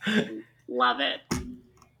 Love it.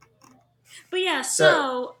 But yeah,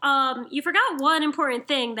 so you forgot one important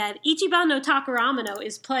thing, that Ichiban no Takaramano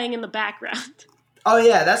is playing in the background. Oh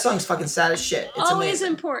yeah, that song's fucking sad as shit. It's Always amazing.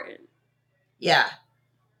 important. Yeah.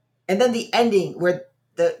 And then the ending where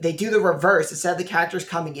they do the reverse. Instead of the characters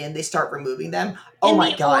coming in, they start removing them. Oh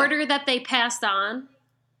my god. In the order that they passed on.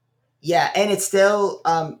 Yeah, and it's still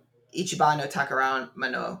Ichiban no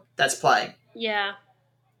Takaramano that's playing. Yeah.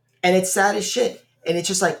 And it's sad as shit. And it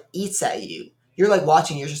just like eats at you. You're like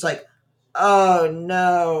watching, you're just like, oh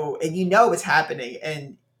no. And you know it's happening.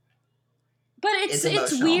 And but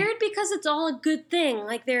it's weird because it's all a good thing.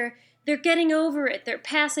 Like they're getting over it. They're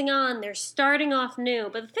passing on. They're starting off new.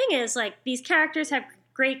 But the thing is, like, these characters have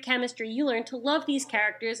great chemistry. You learn to love these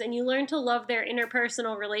characters, and you learn to love their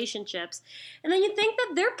interpersonal relationships. And then you think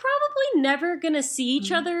that they're probably never going to see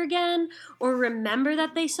each other again or remember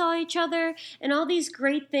that they saw each other. And all these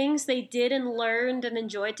great things they did and learned and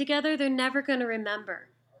enjoyed together, they're never going to remember.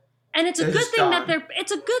 And it's a good thing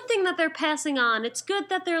that they're passing on. It's good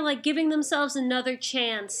that they're like giving themselves another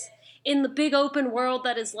chance in the big open world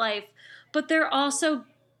that is life, but they're also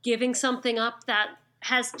giving something up that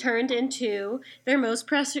has turned into their most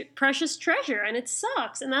precious treasure, and it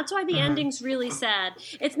sucks. And that's why the ending's really sad.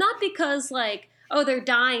 It's not because like, oh, they're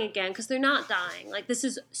dying again, because they're not dying. Like, this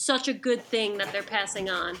is such a good thing that they're passing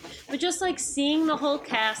on. But just like seeing the whole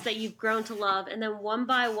cast that you've grown to love, and then one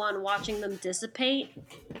by one watching them dissipate.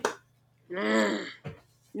 Not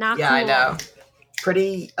yeah, cool. I know.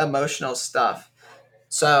 Pretty emotional stuff.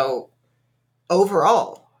 So,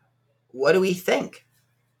 overall, what do we think?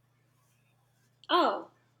 Oh,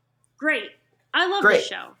 great. I love this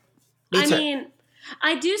show. Me too. I mean,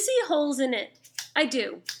 I do see holes in it. I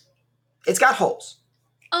do. It's got holes.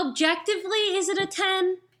 Objectively, is it a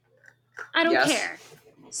 10? I don't care.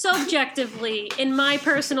 Subjectively, in my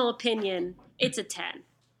personal opinion, it's a 10.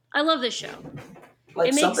 I love this show.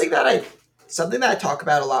 Like something that I talk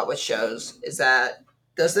about a lot with shows is that,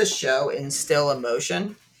 does this show instill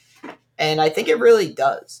emotion? And I think it really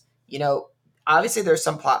does. You know, obviously there's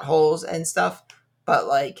some plot holes and stuff, but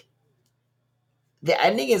like the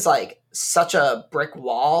ending is like such a brick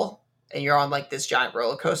wall, and you're on like this giant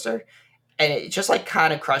roller coaster, and it just like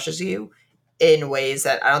kind of crushes you in ways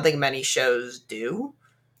that I don't think many shows do.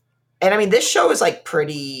 And I mean, this show is like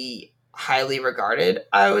pretty highly regarded,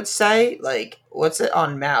 I would say. Like, what's it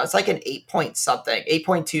on now? It's like an 8 point something,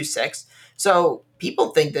 8.26. So people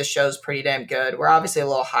think this show's pretty damn good. We're obviously a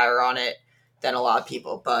little higher on it than a lot of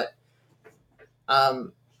people, but I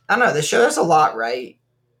don't know. The show does a lot right,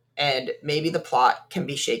 and maybe the plot can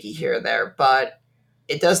be shaky here or there, but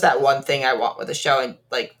it does that one thing I want with the show, and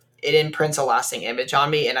like it imprints a lasting image on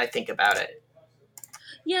me, and I think about it.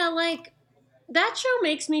 Yeah, like that show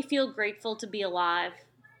makes me feel grateful to be alive.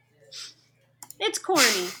 It's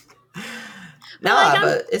corny.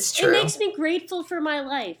 But it's true. It makes me grateful for my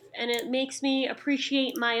life, and it makes me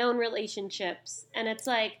appreciate my own relationships. And it's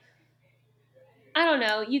like, I don't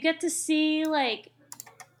know, you get to see like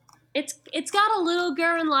it's got a little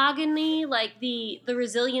Gurren Lagann-y, like the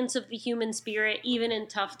resilience of the human spirit, even in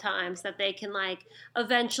tough times, that they can like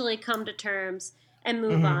eventually come to terms and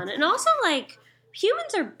move on. And also like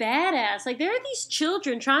humans are badass. Like there are these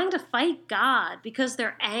children trying to fight God because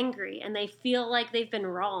they're angry and they feel like they've been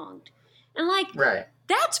wronged. And like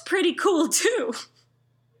that's pretty cool too.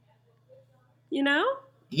 You know?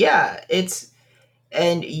 Yeah,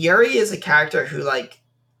 and Yuri is a character who like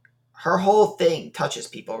her whole thing touches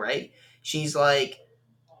people, right? She's like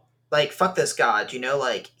fuck this God, you know,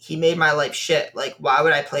 like he made my life shit. Like why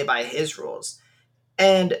would I play by his rules?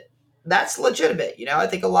 And that's legitimate, you know. I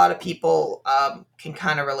think a lot of people can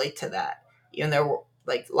kind of relate to that. Even though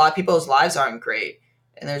like a lot of people's lives aren't great,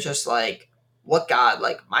 and they're just like, what God?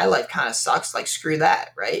 Like my life kind of sucks. Like screw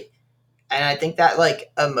that, right? And I think that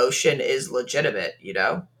like emotion is legitimate, you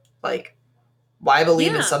know. Like why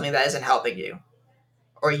believe in something that isn't helping you,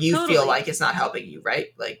 or you feel like it's not helping you, right?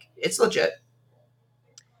 Like it's legit.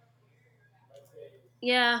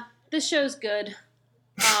 Yeah, this show's good.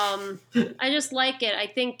 I just like it. I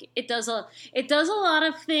think it does a lot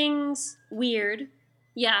of things weird,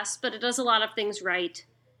 yes, but it does a lot of things right.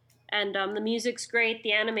 And the music's great,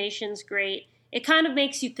 the animation's great. It kind of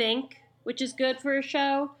makes you think, which is good for a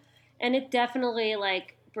show, and it definitely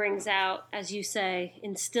like brings out, as you say,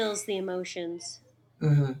 instills the emotions.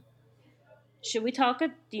 Mm-hmm. Should we talk?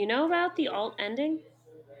 Do you know about the alt ending?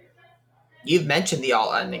 You've mentioned the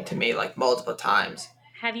alt ending to me like multiple times.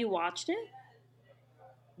 Have you watched it?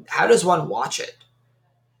 How does one watch it?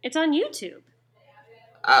 It's on YouTube.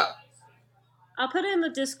 Oh, I'll put it in the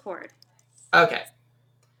Discord. okay.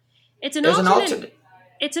 It's an There's an alternate. alternate.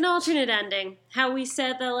 It's an alternate ending. How we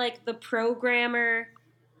said that like the programmer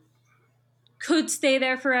could stay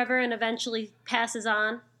there forever and eventually passes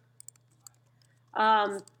on.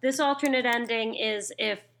 This alternate ending is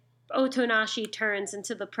if Otonashi turns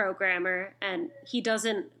into the programmer and he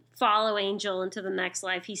doesn't follow Angel into the next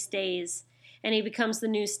life, he stays and he becomes the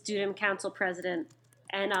new student council president.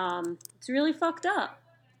 And it's really fucked up.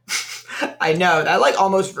 I know that like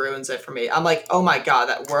almost ruins it for me. I'm like, oh my god,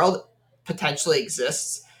 that world potentially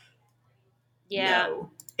exists. Yeah.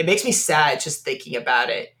 No, it makes me sad just thinking about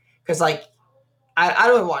it because like I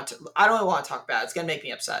don't want to. I don't want to talk about it. It's gonna make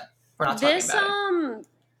me upset. We're not talking about it.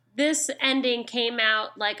 This ending came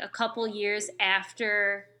out like a couple years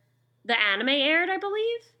after the anime aired, I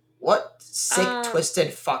believe. What sick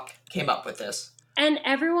twisted fuck came up with this? And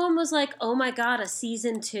everyone was like, "Oh my god, a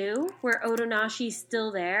season 2 where Otonashi's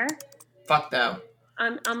still there." Fuck no.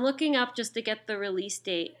 I'm looking up just to get the release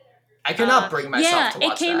date. I could not bring myself to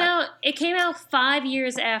watch that. It came out 5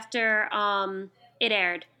 years after it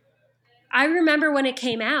aired. I remember when it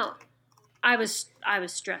came out. I was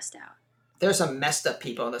stressed out. There's some messed up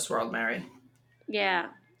people in this world, Mary. Yeah.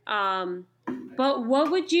 But what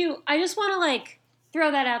would you... I just want to, like, throw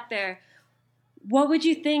that out there. What would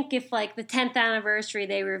you think if, like, the 10th anniversary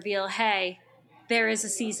they reveal, hey, there is a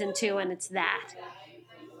season 2 and it's that?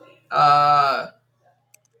 I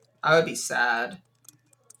would be sad.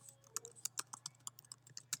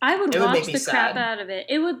 I would watch the crap out of it.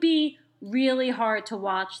 It would be really hard to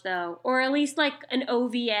watch, though. Or at least, like, an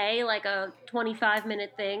OVA, like a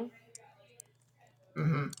 25-minute thing.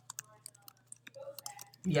 Mm-hmm.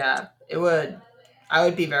 Yeah, it would. I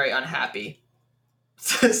would be very unhappy,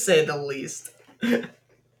 to say the least.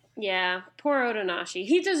 Yeah, poor Otonashi.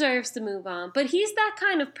 He deserves to move on. But he's that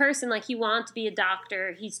kind of person. Like, he wants to be a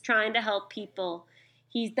doctor. He's trying to help people.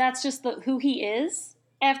 That's just who he is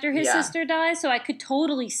after his sister dies. So I could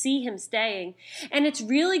totally see him staying. And it's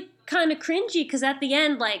really kind of cringy because at the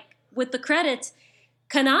end, like, with the credits,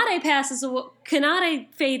 Kanade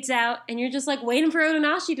fades out, and you're just like waiting for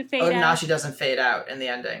Otonashi to fade out. Otonashi doesn't fade out in the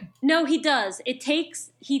ending. No, he does. It takes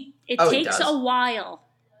a while.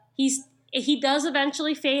 He does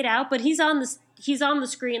eventually fade out, but he's on the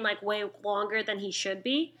screen like way longer than he should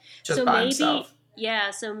be. Just by himself.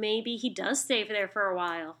 Yeah, so maybe he does stay there for a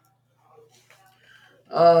while.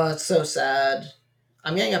 Oh, it's so sad.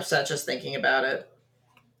 I'm getting upset just thinking about it.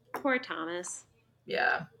 Poor Thomas.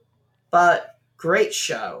 Yeah. But great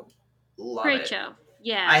show. Love it. Great show.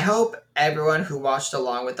 Yeah. I hope everyone who watched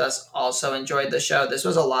along with us also enjoyed the show. This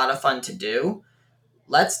was a lot of fun to do.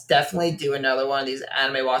 Let's definitely do another one of these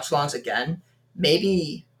anime watch-alongs again.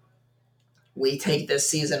 Maybe we take this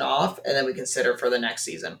season off and then we consider for the next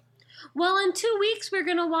season. Well, in 2 weeks, we're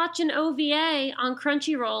going to watch an OVA on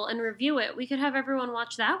Crunchyroll and review it. We could have everyone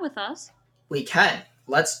watch that with us. We can.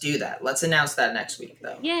 Let's do that. Let's announce that next week,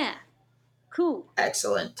 though. Yeah. Cool.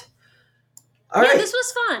 Excellent. All right. This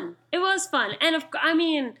was fun. It was fun. And,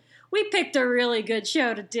 we picked a really good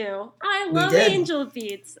show to do. I love Angel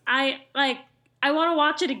Beats. I want to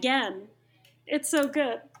watch it again. It's so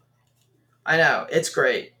good. I know. It's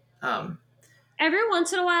great. Every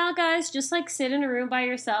once in a while, guys, just like sit in a room by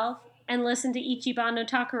yourself and listen to Ichiban no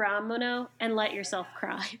Takaramono and let yourself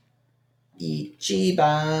cry.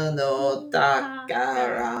 Ichiban no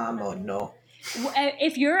Takaramono.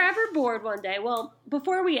 If you're ever bored one day, well,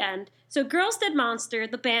 before we end, so Girls Dead Monster,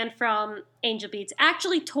 the band from Angel Beats,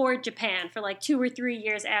 actually toured Japan for like 2 or 3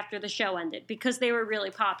 years after the show ended because they were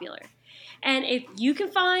really popular. And if you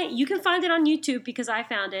can find it on YouTube because I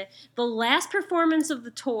found it. The last performance of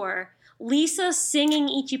the tour, Lisa singing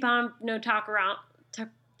Ichiban no Takaramono,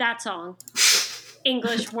 that song,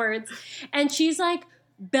 English words, and she's like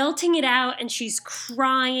belting it out and she's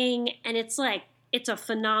crying and it's a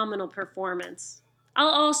phenomenal performance. I'll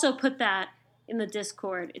also put that in the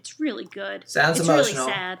Discord. It's really good. Sounds it's emotional.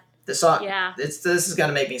 Really sad. The song. Yeah. This is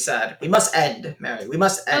gonna make me sad. We must end, Mary. We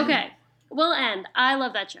must end. Okay, we'll end. I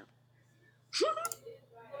love that show.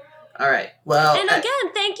 All right. Well, and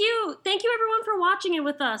again, thank you everyone for watching it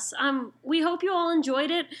with us. We hope you all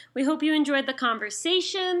enjoyed it. We hope you enjoyed the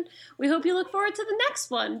conversation. We hope you look forward to the next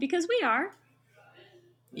one because we are.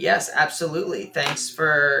 Yes, absolutely. Thanks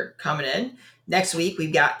for coming in. Next week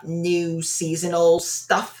we've got new seasonal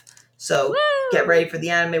stuff. So Get ready for the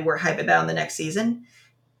anime we're hyping about in the next season.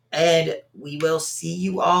 And we will see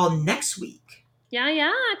you all next week.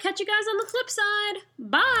 Yeah. Catch you guys on the flip side.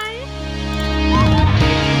 Bye.